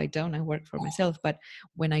team, now I don't, I work for myself, but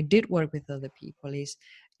when I did work with other people, is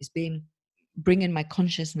bringing my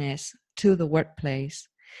consciousness to the workplace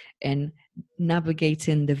and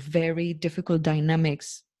navigating the very difficult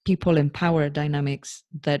dynamics, people and power dynamics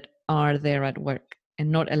that are there at work, and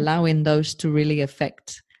not allowing those to really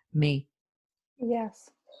affect me. Yes.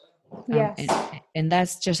 Yes. And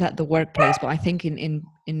that's just at the workplace, but I think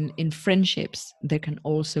in friendships there can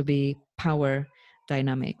also be power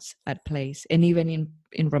dynamics at place, and even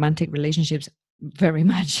in romantic relationships, very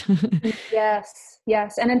much.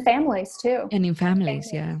 Yes, and in families too. And in families,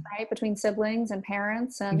 yeah, right, between siblings and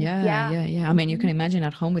parents, and yeah. I mean, you can imagine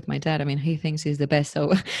at home with my dad. I mean, he thinks he's the best,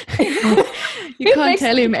 so you can't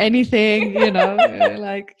tell him anything, you know.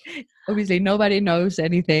 Like, obviously nobody knows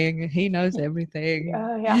anything, he knows everything.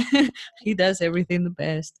 He does everything the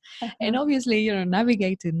best. And obviously, you know,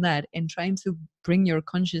 navigating that and trying to bring your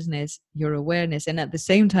consciousness, your awareness, and at the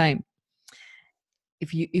same time,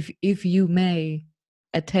 if you may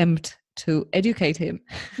attempt to educate him,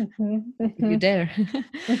 if you dare,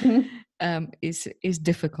 is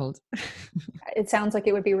difficult. It sounds like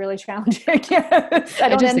it would be really challenging. Yes. I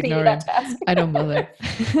don't envy you that task. I don't bother.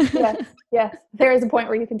 Yes. There is a point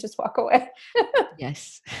where you can just walk away.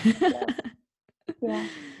 Yes. Yeah.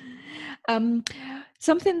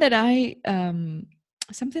 Something that I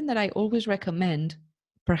always recommend,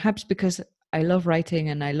 perhaps because I love writing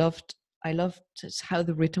and I loved just how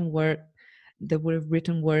the written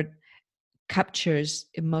word captures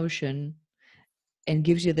emotion and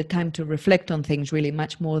gives you the time to reflect on things really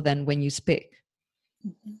much more than when you speak,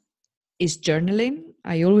 is journaling.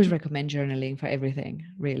 I always recommend journaling for everything,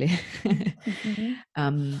 really.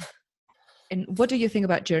 And what do you think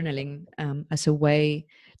about journaling as a way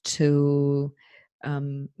to,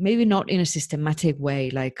 maybe not in a systematic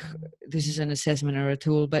way, like this is an assessment or a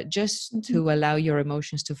tool, but just to allow your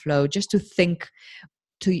emotions to flow, just to think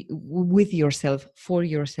with yourself, for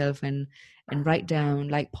yourself, and write down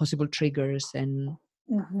like possible triggers and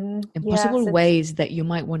possible ways that you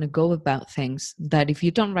might want to go about things that if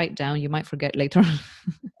you don't write down, you might forget later on.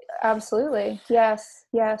 Absolutely. Yes.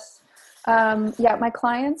 My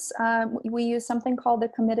clients, we use something called the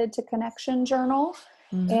Committed to Connection Journal.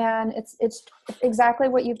 And it's exactly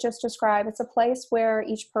what you've just described. It's a place where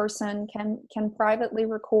each person can privately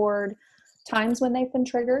record times when they've been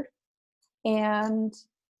triggered and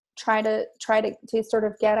try to sort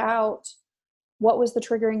of get out what was the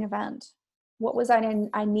triggering event, what was I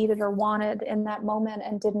needed or wanted in that moment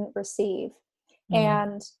and didn't receive.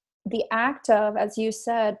 And the act of, as you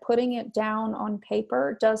said, putting it down on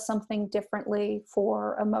paper does something differently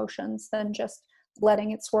for emotions than just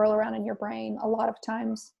letting it swirl around in your brain. A lot of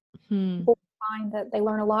times people find that they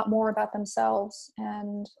learn a lot more about themselves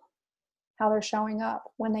and how they're showing up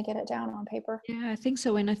when they get it down on paper. Yeah, I think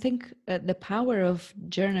so. And I think the power of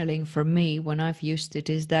journaling for me, when I've used it,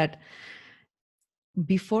 is that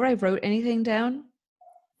before I wrote anything down,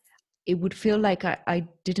 it would feel like I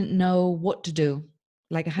didn't know what to do.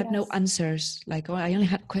 Like I had no answers, like I only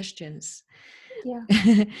had questions.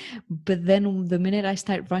 But then the minute I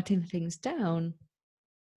start writing things down,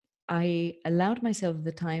 I allowed myself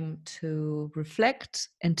the time to reflect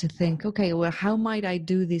and to think, okay, well, how might I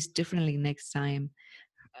do this differently next time?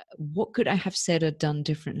 What could I have said or done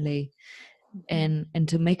differently? And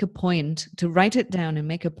to make a point, to write it down and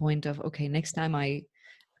make a point of, okay, next time I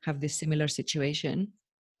have this similar situation,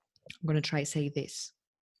 I'm going to try say this.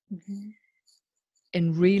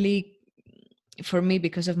 And really for me,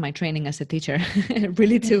 because of my training as a teacher,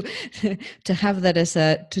 really to have that as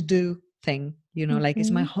a to-do thing, like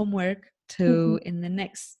it's my homework to, in the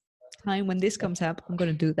next time when this comes up, I'm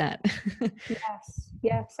going to do that.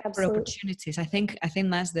 Yes, For absolutely. opportunities, I think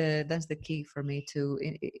that's the key for me to,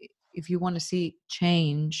 if you want to see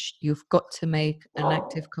change, you've got to make an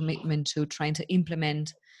active commitment to trying to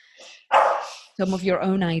implement some of your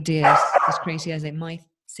own ideas, as crazy as they might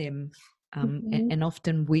seem. And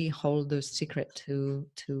often we hold those secret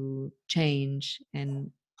to change and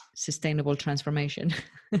sustainable transformation.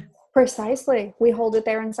 Precisely. We hold it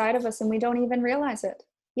there inside of us and we don't even realize it.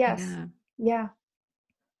 Yes. Yeah.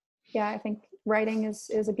 Yeah. I think writing is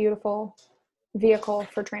a beautiful vehicle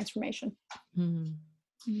for transformation.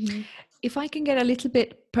 If I can get a little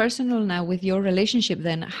bit personal now with your relationship,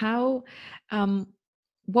 then how,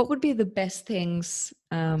 what would be the best things,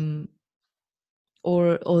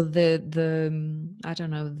 or the I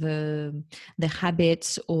don't know, the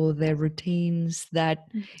habits or the routines that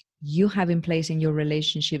you have in place in your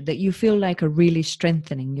relationship that you feel like are really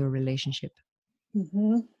strengthening your relationship?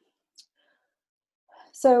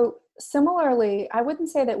 So similarly, I wouldn't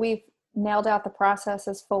say that we've nailed out the process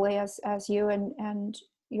as fully as you and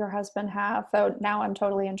your husband have, though now I'm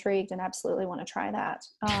totally intrigued and absolutely want to try that.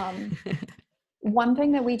 One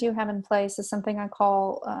thing that we do have in place is something I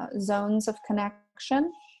call zones of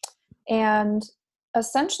connection. And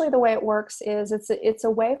essentially the way it works is it's a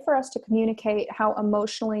way for us to communicate how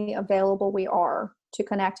emotionally available we are to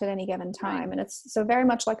connect at any given time. Right. And it's so very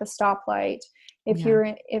much like a stoplight.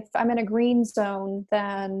 If I'm in a green zone,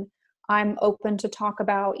 then I'm open to talk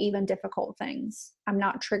about even difficult things. I'm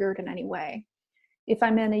not triggered in any way. If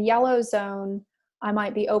I'm in a yellow zone, I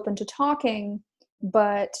might be open to talking,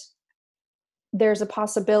 but there's a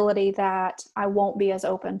possibility that I won't be as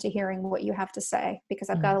open to hearing what you have to say because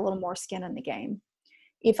I've got a little more skin in the game.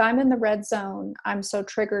 If I'm in the red zone, I'm so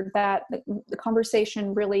triggered that the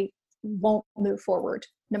conversation really won't move forward,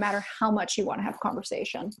 no matter how much you want to have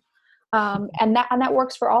conversation. And that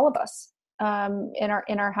works for all of us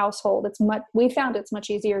in our household. We found it's much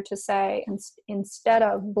easier to say, instead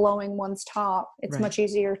of blowing one's top, it's much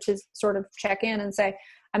easier to sort of check in and say,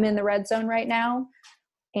 I'm in the red zone right now,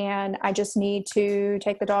 and I just need to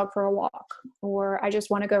take the dog for a walk, or I just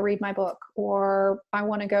want to go read my book, or I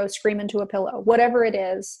want to go scream into a pillow, whatever it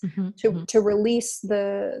is, to release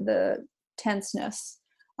the tenseness.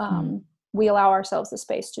 We allow ourselves the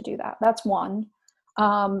space to do that. That's one.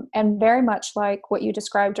 And very much like what you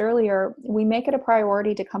described earlier, we make it a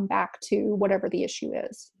priority to come back to whatever the issue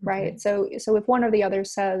is, right? So if one or the other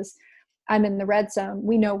says, I'm in the red zone,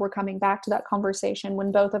 we know we're coming back to that conversation.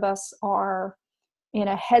 When both of us are in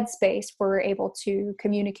a headspace, we're able to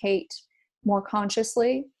communicate more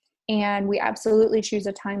consciously, and we absolutely choose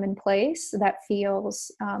a time and place that feels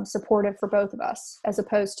supportive for both of us, as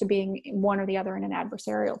opposed to being one or the other in an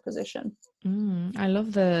adversarial position. I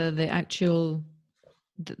love the actual,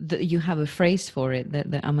 you have a phrase for it,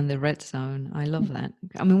 that I'm in the red zone. I love that.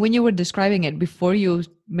 I mean, when you were describing it, before you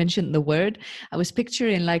mentioned the word, I was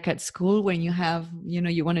picturing like at school when you have,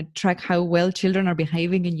 you want to track how well children are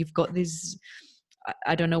behaving, and you've got this,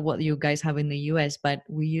 I don't know what you guys have in the US, but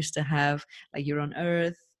we used to have like you're on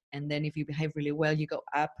Earth, and then if you behave really well, you go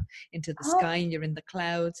up into the sky and you're in the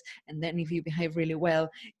clouds. And then if you behave really well,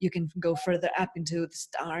 you can go further up into the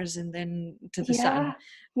stars and then to the sun.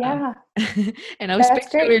 Yeah. And I was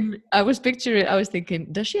thinking,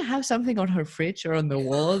 does she have something on her fridge or on the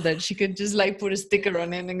wall that she could just like put a sticker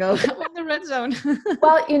on it and go, I'm in the red zone?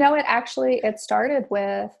 Well, it started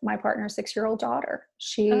with my partner's 6-year-old daughter.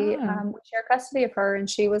 We share custody of her, and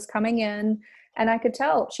she was coming in, and I could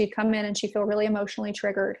tell she'd come in and she'd feel really emotionally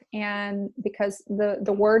triggered. And because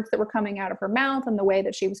the words that were coming out of her mouth and the way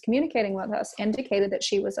that she was communicating with us indicated that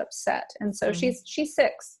she was upset. And so she's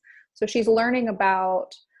 6. So she's learning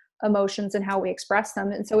about emotions and how we express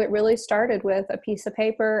them. And so it really started with a piece of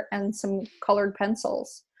paper and some colored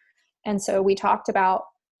pencils. And so we talked about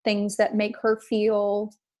things that make her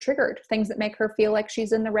feel triggered, things that make her feel like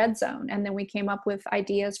she's in the red zone. And then we came up with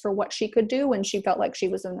ideas for what she could do when she felt like she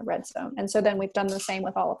was in the red zone. And so then we've done the same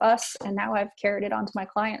with all of us. And now I've carried it on to my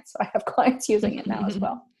clients. So I have clients using it now as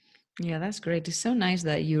well. Yeah, that's great. It's so nice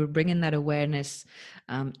that you're bringing that awareness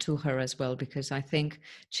to her as well, because I think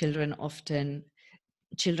children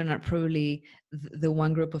are probably the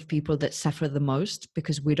one group of people that suffer the most,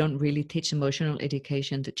 because we don't really teach emotional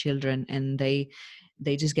education to children, and they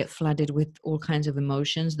just get flooded with all kinds of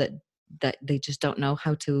emotions that they just don't know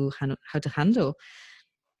how to handle.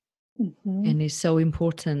 And it's so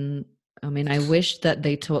important. I mean, I wish that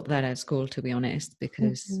they taught that at school, to be honest,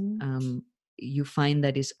 because you find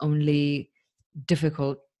that it's only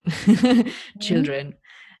difficult children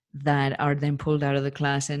that are then pulled out of the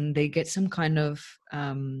class, and they get some kind of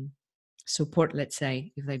support, let's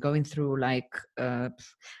say, if they're going through like I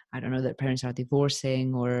don't know, their parents are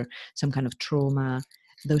divorcing or some kind of trauma.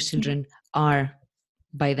 Those children are,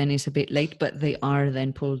 by then it's a bit late, but they are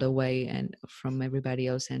then pulled away and from everybody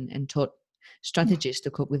else and taught strategies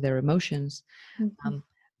to cope with their emotions.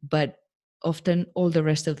 But often all the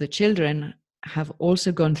rest of the children have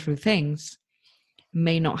also gone through things,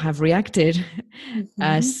 may not have reacted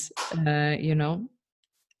as you know,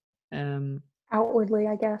 outwardly,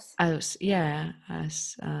 I guess. as yes,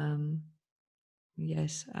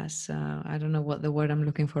 as I don't know what the word I'm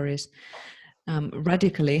looking for is,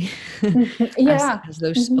 radically as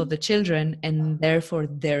those other children, and therefore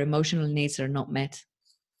their emotional needs are not met.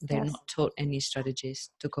 They're not taught any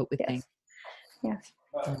strategies to cope with things. Yes.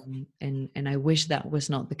 And I wish that was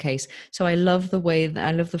not the case. So I love the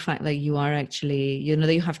fact that you are actually, you know,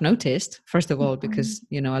 that you have noticed, first of all, because,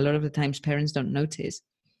 you know, a lot of the times parents don't notice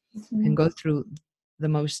and go through the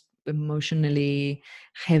most emotionally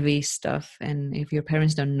heavy stuff. And if your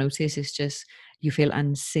parents don't notice, it's just, you feel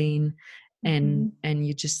unseen and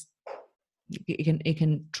you just, it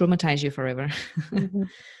can traumatize you forever.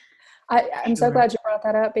 I'm so glad you brought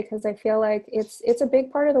that up, because I feel like it's a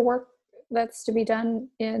big part of the work that's to be done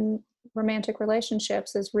in romantic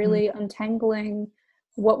relationships, is really untangling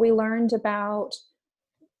what we learned about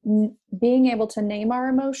being able to name our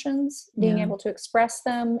emotions, being able to express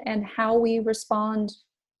them, and how we respond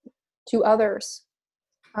to others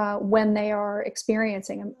when they are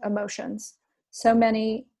experiencing emotions. So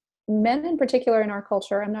many men in particular in our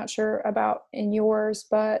culture, I'm not sure about in yours,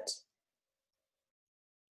 but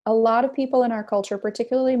a lot of people in our culture,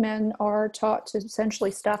 particularly men, are taught to essentially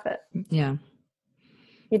stuff it. Yeah.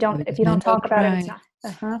 If you don't talk about it,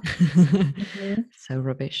 it's not. So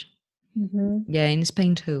rubbish. Yeah, in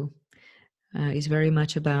Spain too. It's very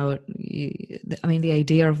much about, I mean, the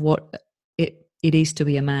idea of what it is to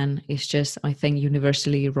be a man is just, I think,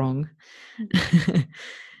 universally wrong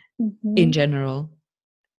in general.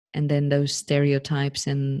 And then those stereotypes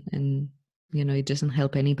and you know, it doesn't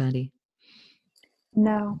help anybody.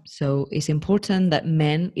 No. So it's important that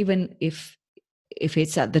men, even if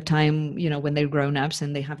it's at the time, you know, when they're grown ups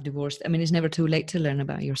and they have divorced, I mean, it's never too late to learn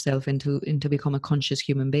about yourself and to become a conscious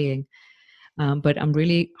human being. But I'm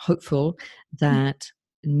really hopeful that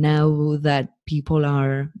now that people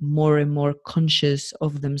are more and more conscious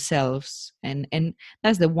of themselves, and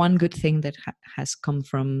that's the one good thing that has come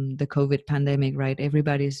from the COVID pandemic, right?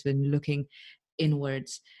 Everybody's been looking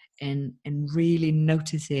inwards and really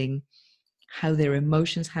noticing how their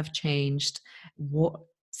emotions have changed, what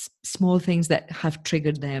small things that have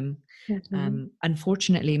triggered them.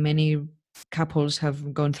 Unfortunately, many couples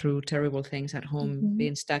have gone through terrible things at home,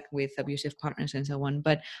 being stuck with abusive partners and so on,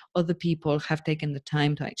 but other people have taken the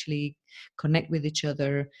time to actually connect with each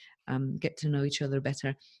other, get to know each other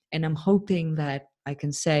better. And I'm hoping that I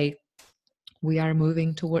can say we are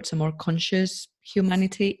moving towards a more conscious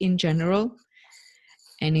humanity in general,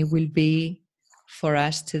 and it will be for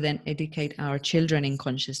us to then educate our children in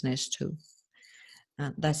consciousness too.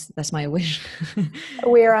 That's my wish.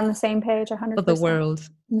 We are on the same page, 100%. For the world.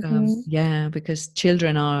 Yeah, because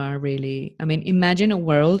children are really, I mean, imagine a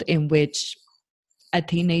world in which a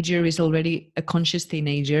teenager is already a conscious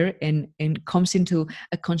teenager and comes into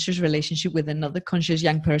a conscious relationship with another conscious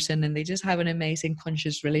young person, and they just have an amazing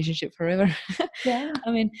conscious relationship forever. Yeah.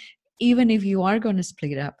 I mean, even if you are going to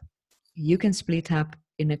split up, you can split up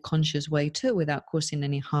in a conscious way too, without causing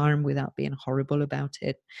any harm, without being horrible about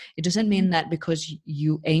it. It doesn't mean that because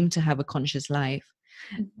you aim to have a conscious life,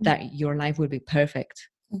 that your life will be perfect.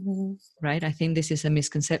 Right? I think this is a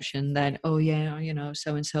misconception that, oh yeah, you know,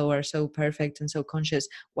 so and so are so perfect and so conscious,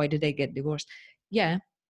 why did they get divorced? Yeah,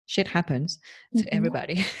 shit happens to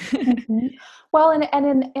everybody. Well,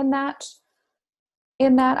 and in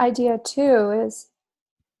that idea too, is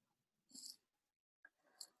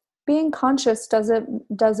being conscious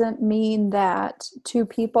doesn't mean that two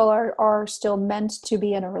people are still meant to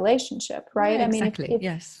be in a relationship, right? Yeah, exactly. I mean,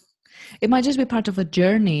 yes. It might just be part of a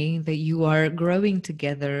journey that you are growing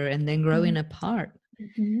together and then growing apart.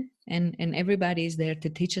 And everybody is there to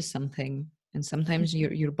teach us something. And sometimes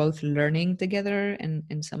you're both learning together,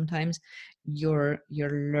 and sometimes your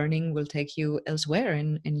learning will take you elsewhere,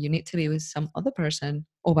 and you need to be with some other person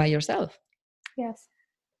or by yourself. Yes.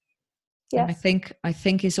 And I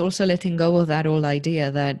think it's also letting go of that old idea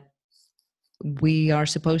that we are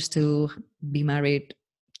supposed to be married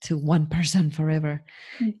to one person forever.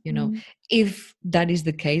 You know, if that is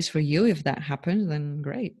the case for you, if that happens, then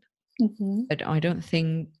great. But I don't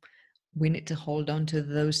think we need to hold on to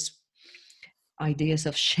those ideas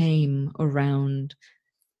of shame around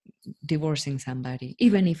divorcing somebody,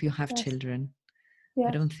 even if you have Yes. children. I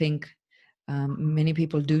Yes. don't think many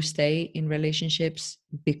people do stay in relationships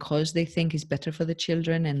because they think it's better for the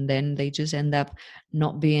children, and then they just end up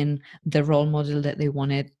not being the role model that they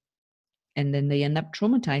wanted, and then they end up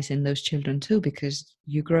traumatizing those children too, because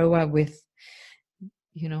you grow up with,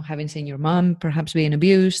 you know, having seen your mom perhaps being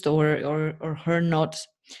abused, or her not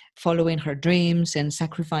following her dreams and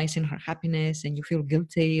sacrificing her happiness, and you feel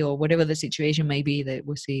guilty, or whatever the situation may be that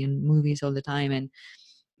we see in movies all the time. And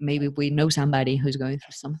maybe we know somebody who's going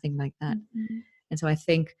through something like that. Mm-hmm. And so I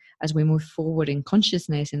think as we move forward in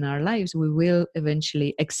consciousness in our lives, we will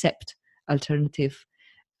eventually accept alternative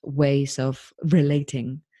ways of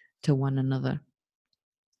relating to one another.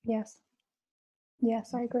 Yes.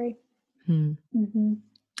 Yes, I agree. Hmm. Mm-hmm.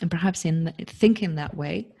 And perhaps in thinking that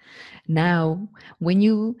way, now when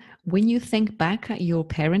you think back at your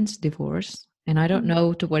parents' divorce, and I don't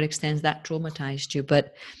know to what extent that traumatized you,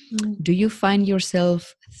 but do you find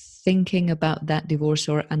yourself thinking about that divorce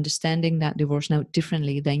or understanding that divorce now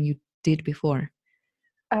differently than you did before?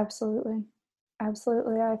 Absolutely.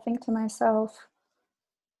 Absolutely. I think to myself,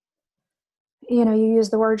 you know, you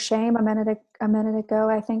use the word shame a minute ago.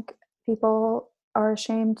 I think people are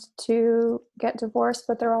ashamed to get divorced,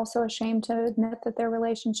 but they're also ashamed to admit that their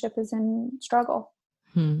relationship is in struggle.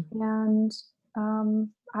 Hmm. And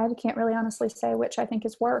I can't really honestly say which I think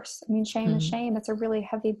is worse. I mean, shame is shame. It's a really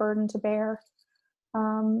heavy burden to bear.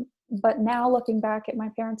 But now looking back at my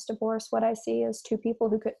parents' divorce, what I see is two people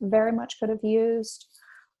who could very much could have used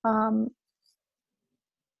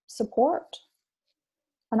support,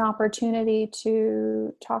 an opportunity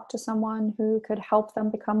to talk to someone who could help them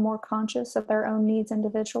become more conscious of their own needs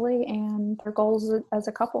individually and their goals as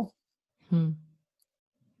a couple. Hmm.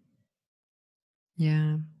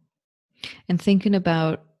 Yeah. And thinking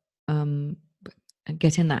about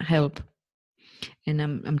getting that help, and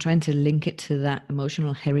I'm trying to link it to that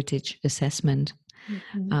emotional heritage assessment.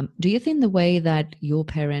 Mm-hmm. Do you think the way that your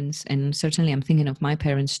parents, and certainly I'm thinking of my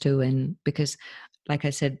parents too, and because, like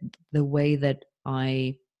I said, the way that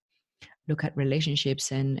I look at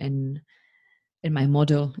relationships and my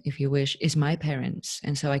model, if you wish, is my parents,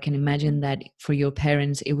 and so I can imagine that for your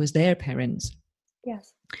parents, it was their parents,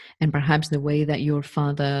 Yes. and perhaps the way that your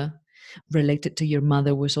father related to your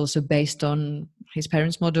mother was also based on his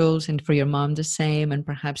parents' models, and for your mom the same, and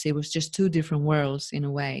perhaps it was just two different worlds in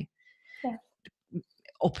a way, Yes.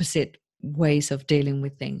 opposite ways of dealing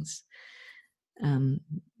with things. And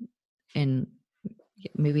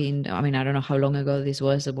maybe I mean, I don't know how long ago this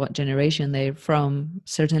was, or what generation they're from.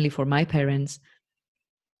 Certainly for my parents,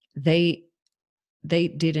 they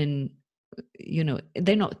didn't, you know,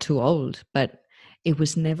 they're not too old, but it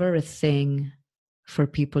was never a thing for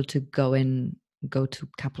people to go to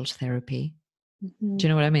couples therapy. Mm-hmm. Do you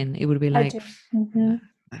know what I mean? It would be I like, do. Mm-hmm.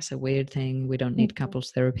 that's a weird thing, we don't need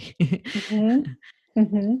couples therapy. Mm-hmm.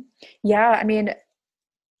 Mm-hmm. Yeah, I mean,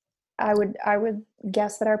 I would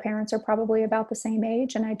guess that our parents are probably about the same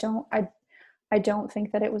age, and I don't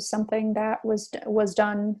think that it was something that was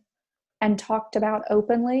done and talked about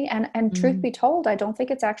openly. And truth be told, I don't think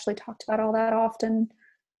it's actually talked about all that often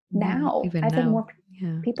now. Even I think now, more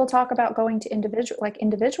yeah. people talk about going to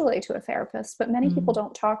individually to a therapist, but many people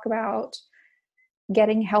don't talk about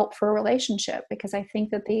getting help for a relationship, because I think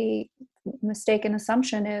that the mistaken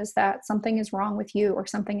assumption is that something is wrong with you or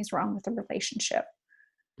something is wrong with the relationship,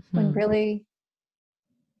 when really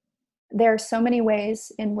there are so many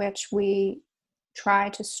ways in which we try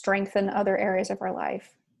to strengthen other areas of our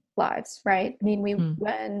lives, right? I mean,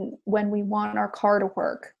 when we want our car to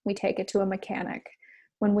work, we take it to a mechanic.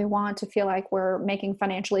 When we want to feel like we're making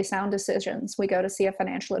financially sound decisions, we go to see a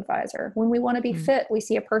financial advisor. When we want to be fit, we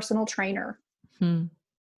see a personal trainer.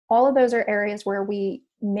 All of those are areas where we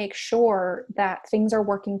make sure that things are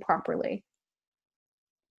working properly.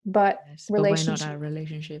 But Yes, but why not our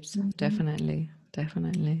relationships, relationships?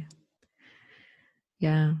 Definitely.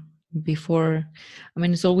 Yeah. Before, I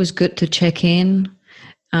mean, it's always good to check in.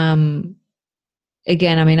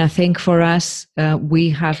 Again, I mean, I think for us, we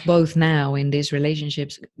have both now in these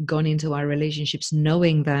relationships gone into our relationships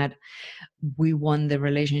knowing that we want the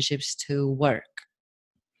relationships to work.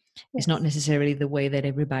 It's not necessarily the way that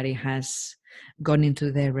everybody has gone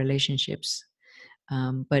into their relationships.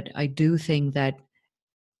 But I do think that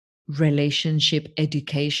relationship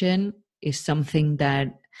education is something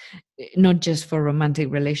that, not just for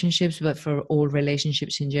romantic relationships, but for all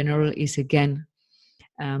relationships in general, is again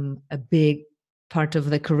a big part of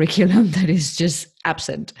the curriculum that is just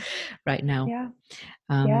absent right now.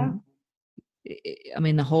 Yeah. I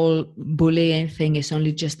mean, the whole bullying thing is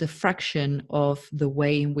only just a fraction of the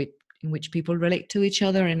way in which in which people relate to each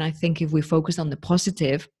other. And I think if we focus on the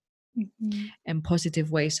positive and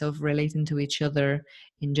positive ways of relating to each other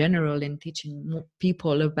in general, and teaching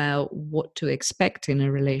people about what to expect in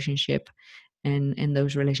a relationship and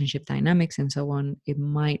those relationship dynamics and so on, it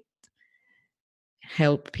might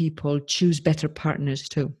help people choose better partners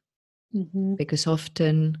too. Because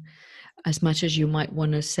often, as much as you might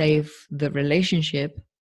want to save the relationship,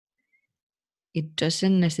 it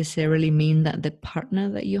doesn't necessarily mean that the partner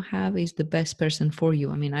that you have is the best person for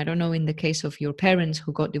you. I mean, I don't know in the case of your parents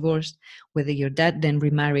who got divorced, whether your dad then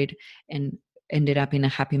remarried and ended up in a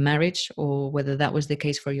happy marriage, or whether that was the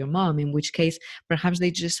case for your mom, in which case perhaps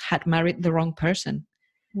they just had married the wrong person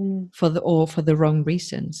for the wrong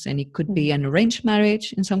reasons. And it could be an arranged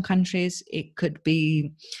marriage in some countries. It could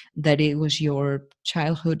be that it was your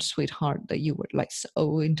childhood sweetheart that you were like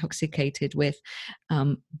so intoxicated with,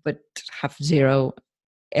 but have zero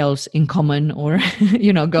else in common, or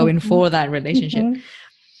going for that relationship.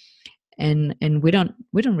 And we don't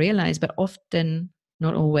realize, but often,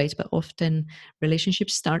 not always, but often,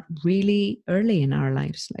 relationships start really early in our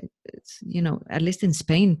lives. Like, it's, at least in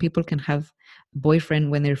Spain, people can have a boyfriend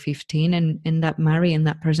when they're 15 and that marry and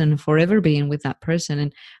that person forever being with that person.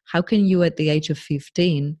 And how can you at the age of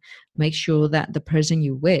 15 make sure that the person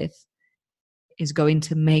you're with is going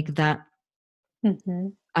to make that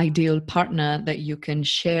ideal partner that you can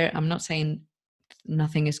share? I'm not saying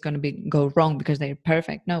nothing is going to go wrong because they're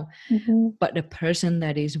perfect, no, but the person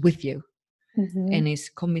that is with you and is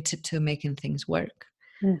committed to making things work.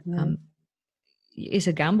 It's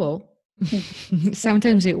a gamble.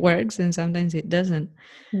 Sometimes it works and sometimes it doesn't.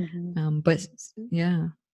 But yeah.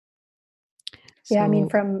 I mean,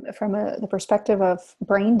 from the perspective of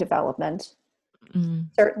brain development,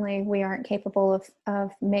 certainly we aren't capable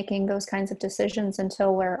of making those kinds of decisions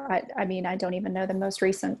until we're, I don't even know the most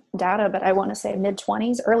recent data, but I want to say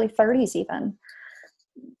mid-20s, early 30s even,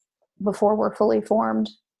 before we're fully formed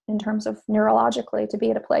in terms of neurologically to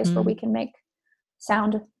be at a place where we can make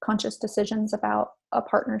sound, conscious decisions about a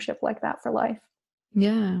partnership like that for life.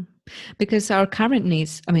 Yeah, because our current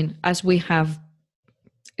needs, I mean, as we have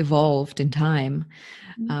evolved in time,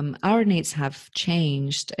 our needs have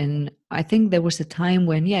changed. And I think there was a time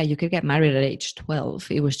when, you could get married at age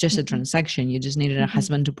 12. It was just a transaction. You just needed a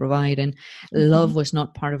husband to provide, and love was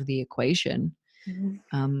not part of the equation.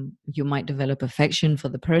 You might develop affection for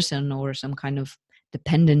the person or some kind of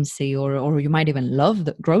dependency, or you might even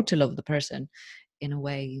grow to love the person in a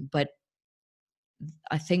way. But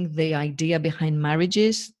I think the idea behind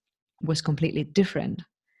marriages was completely different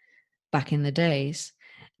back in the days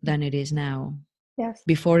than it is now. Yes.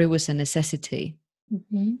 Before, it was a necessity,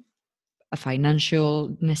 a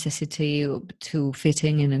financial necessity to fit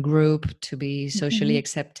in a group, to be socially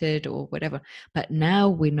accepted or whatever. But now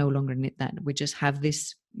we no longer need that. We just have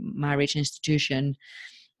this marriage institution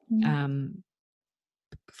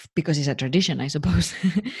because it's a tradition, I suppose.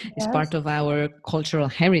 It's part of our cultural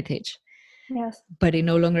heritage. Yes. But it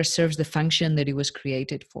no longer serves the function that it was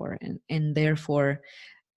created for. And therefore,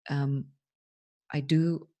 I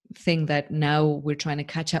do think that now we're trying to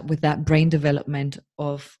catch up with that brain development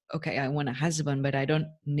of, okay, I want a husband, but I don't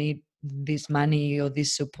need this money or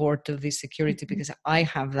this support or this security because I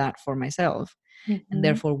have that for myself. And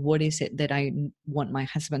therefore, what is it that I want my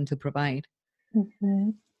husband to provide?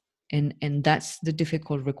 And that's the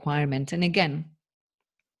difficult requirement. And again,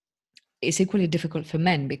 it's equally difficult for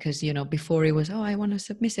men because, before it was, I want a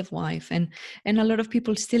submissive wife. And a lot of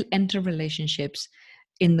people still enter relationships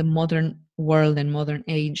in the modern world and modern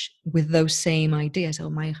age with those same ideas.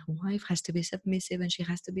 My wife has to be submissive and she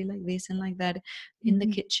has to be like this and like that in the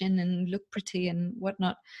kitchen and look pretty and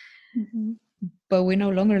whatnot. But we no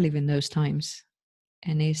longer live in those times.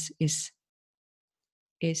 And it's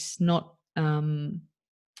not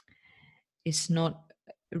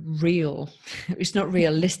real. It's not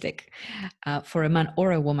realistic for a man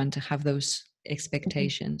or a woman to have those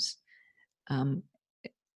expectations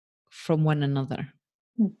from one another,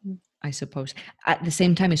 I suppose. At the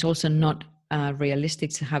same time, it's also not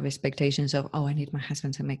realistic to have expectations of, I need my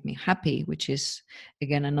husband to make me happy, which is,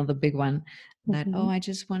 again, another big one. That, I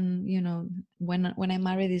just want, when I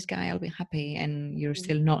marry this guy, I'll be happy, and you're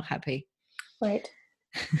still not happy. Right.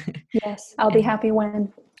 Yes. I'll be happy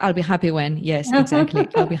when. I'll be happy when. Yes, exactly.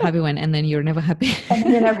 I'll be happy when. And then you're never happy. And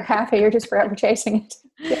then you're never happy. You're just forever chasing it.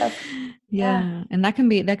 Yes. Yeah. And that can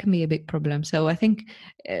be a big problem. So I think,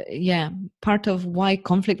 part of why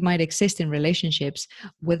conflict might exist in relationships,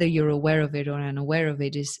 whether you're aware of it or unaware of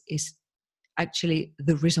it, is actually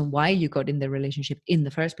the reason why you got in the relationship in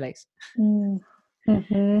the first place.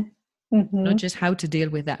 Not just how to deal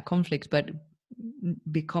with that conflict, but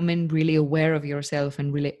becoming really aware of yourself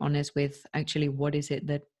and really honest with actually what is it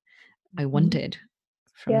that I wanted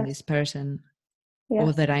from this person,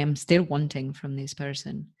 or that I am still wanting from this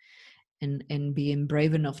person, and being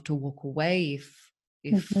brave enough to walk away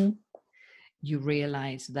if you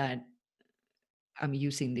realize that I'm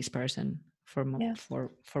using this person for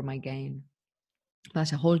my gain.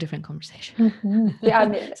 That's a whole different conversation. Yeah, I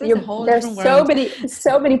mean, there's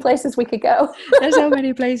so many places we could go. There's so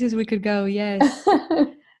many places we could go. Yes,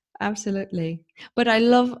 absolutely. But I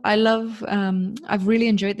love. I've really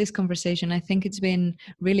enjoyed this conversation. I think it's been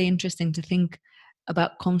really interesting to think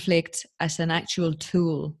about conflict as an actual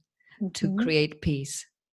tool to create peace.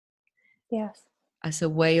 Yes. As a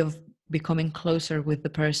way of becoming closer with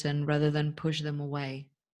the person rather than push them away.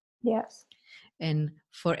 Yes. And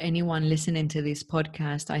for anyone listening to this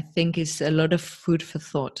podcast, I think it's a lot of food for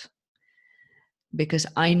thought, because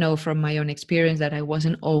I know from my own experience that I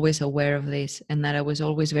wasn't always aware of this, and that I was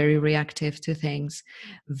always very reactive to things,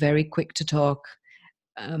 very quick to talk.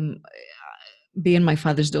 Being my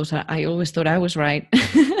father's daughter, I always thought I was right.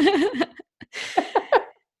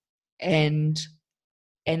 and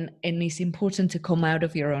it's important to come out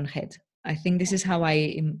of your own head. I think this is how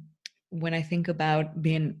when I think about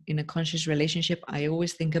being in a conscious relationship, I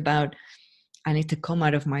always think about, I need to come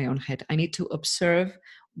out of my own head. I need to observe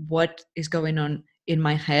what is going on in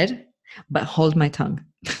my head, but hold my tongue.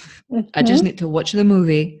 I just need to watch the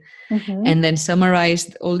movie and then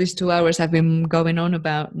summarize all these 2 hours I've been going on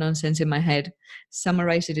about nonsense in my head,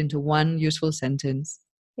 summarize it into one useful sentence.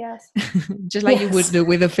 Yes. Just like you would do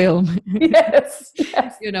with a film. Yes.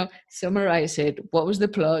 Summarize it. What was the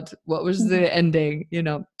plot? What was the ending?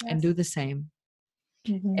 And do the same.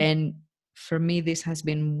 And for me, this has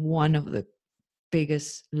been one of the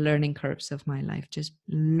biggest learning curves of my life, just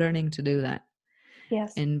learning to do that.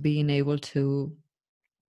 Yes. And being able to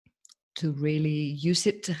really use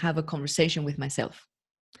it to have a conversation with myself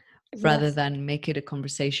rather than make it a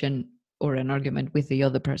conversation or an argument with the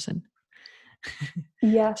other person.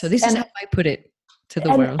 Yes. So this is how I put it to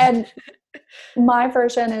the world. And my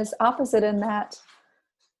version is opposite in that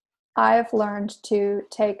I've learned to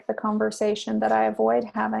take the conversation that I avoid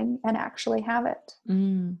having and actually have it.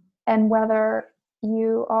 And whether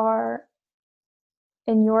you are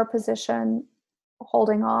in your position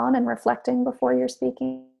holding on and reflecting before you're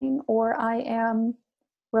speaking, or I am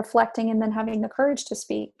reflecting and then having the courage to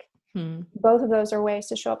speak, both of those are ways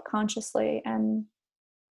to show up consciously and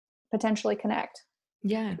potentially connect.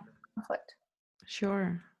 Yeah. Conflict.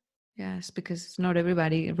 Sure. Yes, because not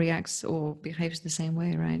everybody reacts or behaves the same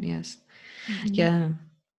way, right? Yes. Yeah.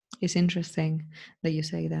 It's interesting that you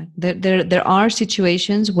say that. There are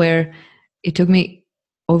situations where it took me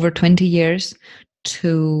over 20 years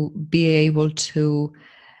to be able to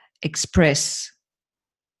express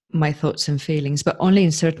my thoughts and feelings, but only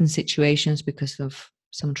in certain situations because of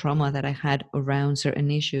some trauma that I had around certain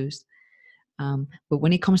issues. But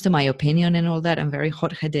when it comes to my opinion and all that, I'm very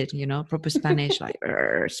hot-headed, proper Spanish, like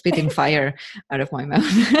spitting fire out of my mouth.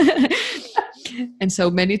 And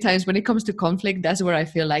so many times when it comes to conflict, that's where I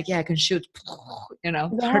feel like, I can shoot,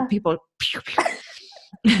 hurt people.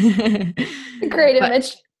 Great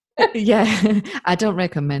image. Yeah, I don't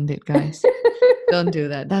recommend it, guys. Don't do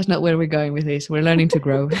that. That's not where we're going with this. We're learning to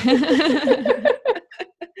grow.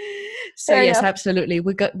 So yes, absolutely.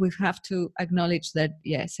 We have to acknowledge that,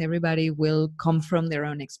 yes, everybody will come from their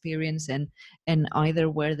own experience, and either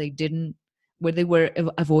where they were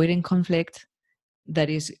avoiding conflict, that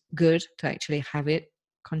is good to actually have it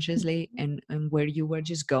consciously, and where you were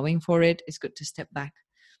just going for it, it's good to step back.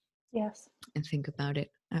 Yes. And think about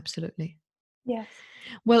it. Absolutely. Yes.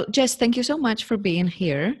 Well, Jess, thank you so much for being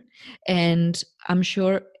here. And I'm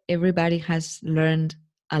sure everybody has learned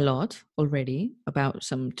a lot already about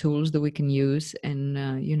some tools that we can use and,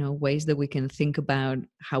 ways that we can think about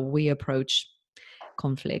how we approach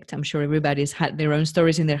conflict. I'm sure everybody's had their own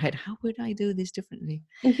stories in their head. How would I do this differently?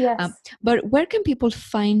 Yes. But where can people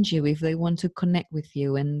find you if they want to connect with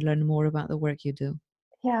you and learn more about the work you do?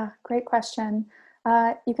 Yeah, great question.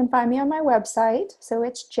 You can find me on my website. So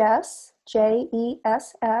it's Jess,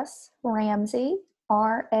 Jess, Ramsey,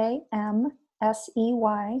 Ramsey,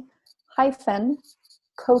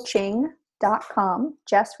 coaching.com,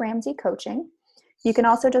 Jess Ramsey Coaching. You can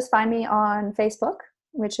also just find me on Facebook,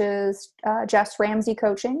 which is Jess Ramsey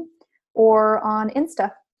Coaching, or on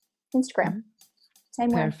Instagram. Same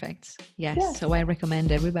way. Perfect. Yes. So I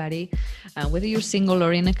recommend everybody, whether you're single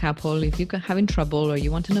or in a couple, if you're having trouble or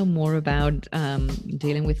you want to know more about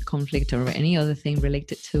dealing with conflict or any other thing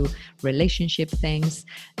related to relationship things,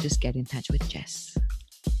 just get in touch with Jess.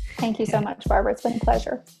 Thank you so much, Barbara. It's been a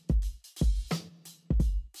pleasure.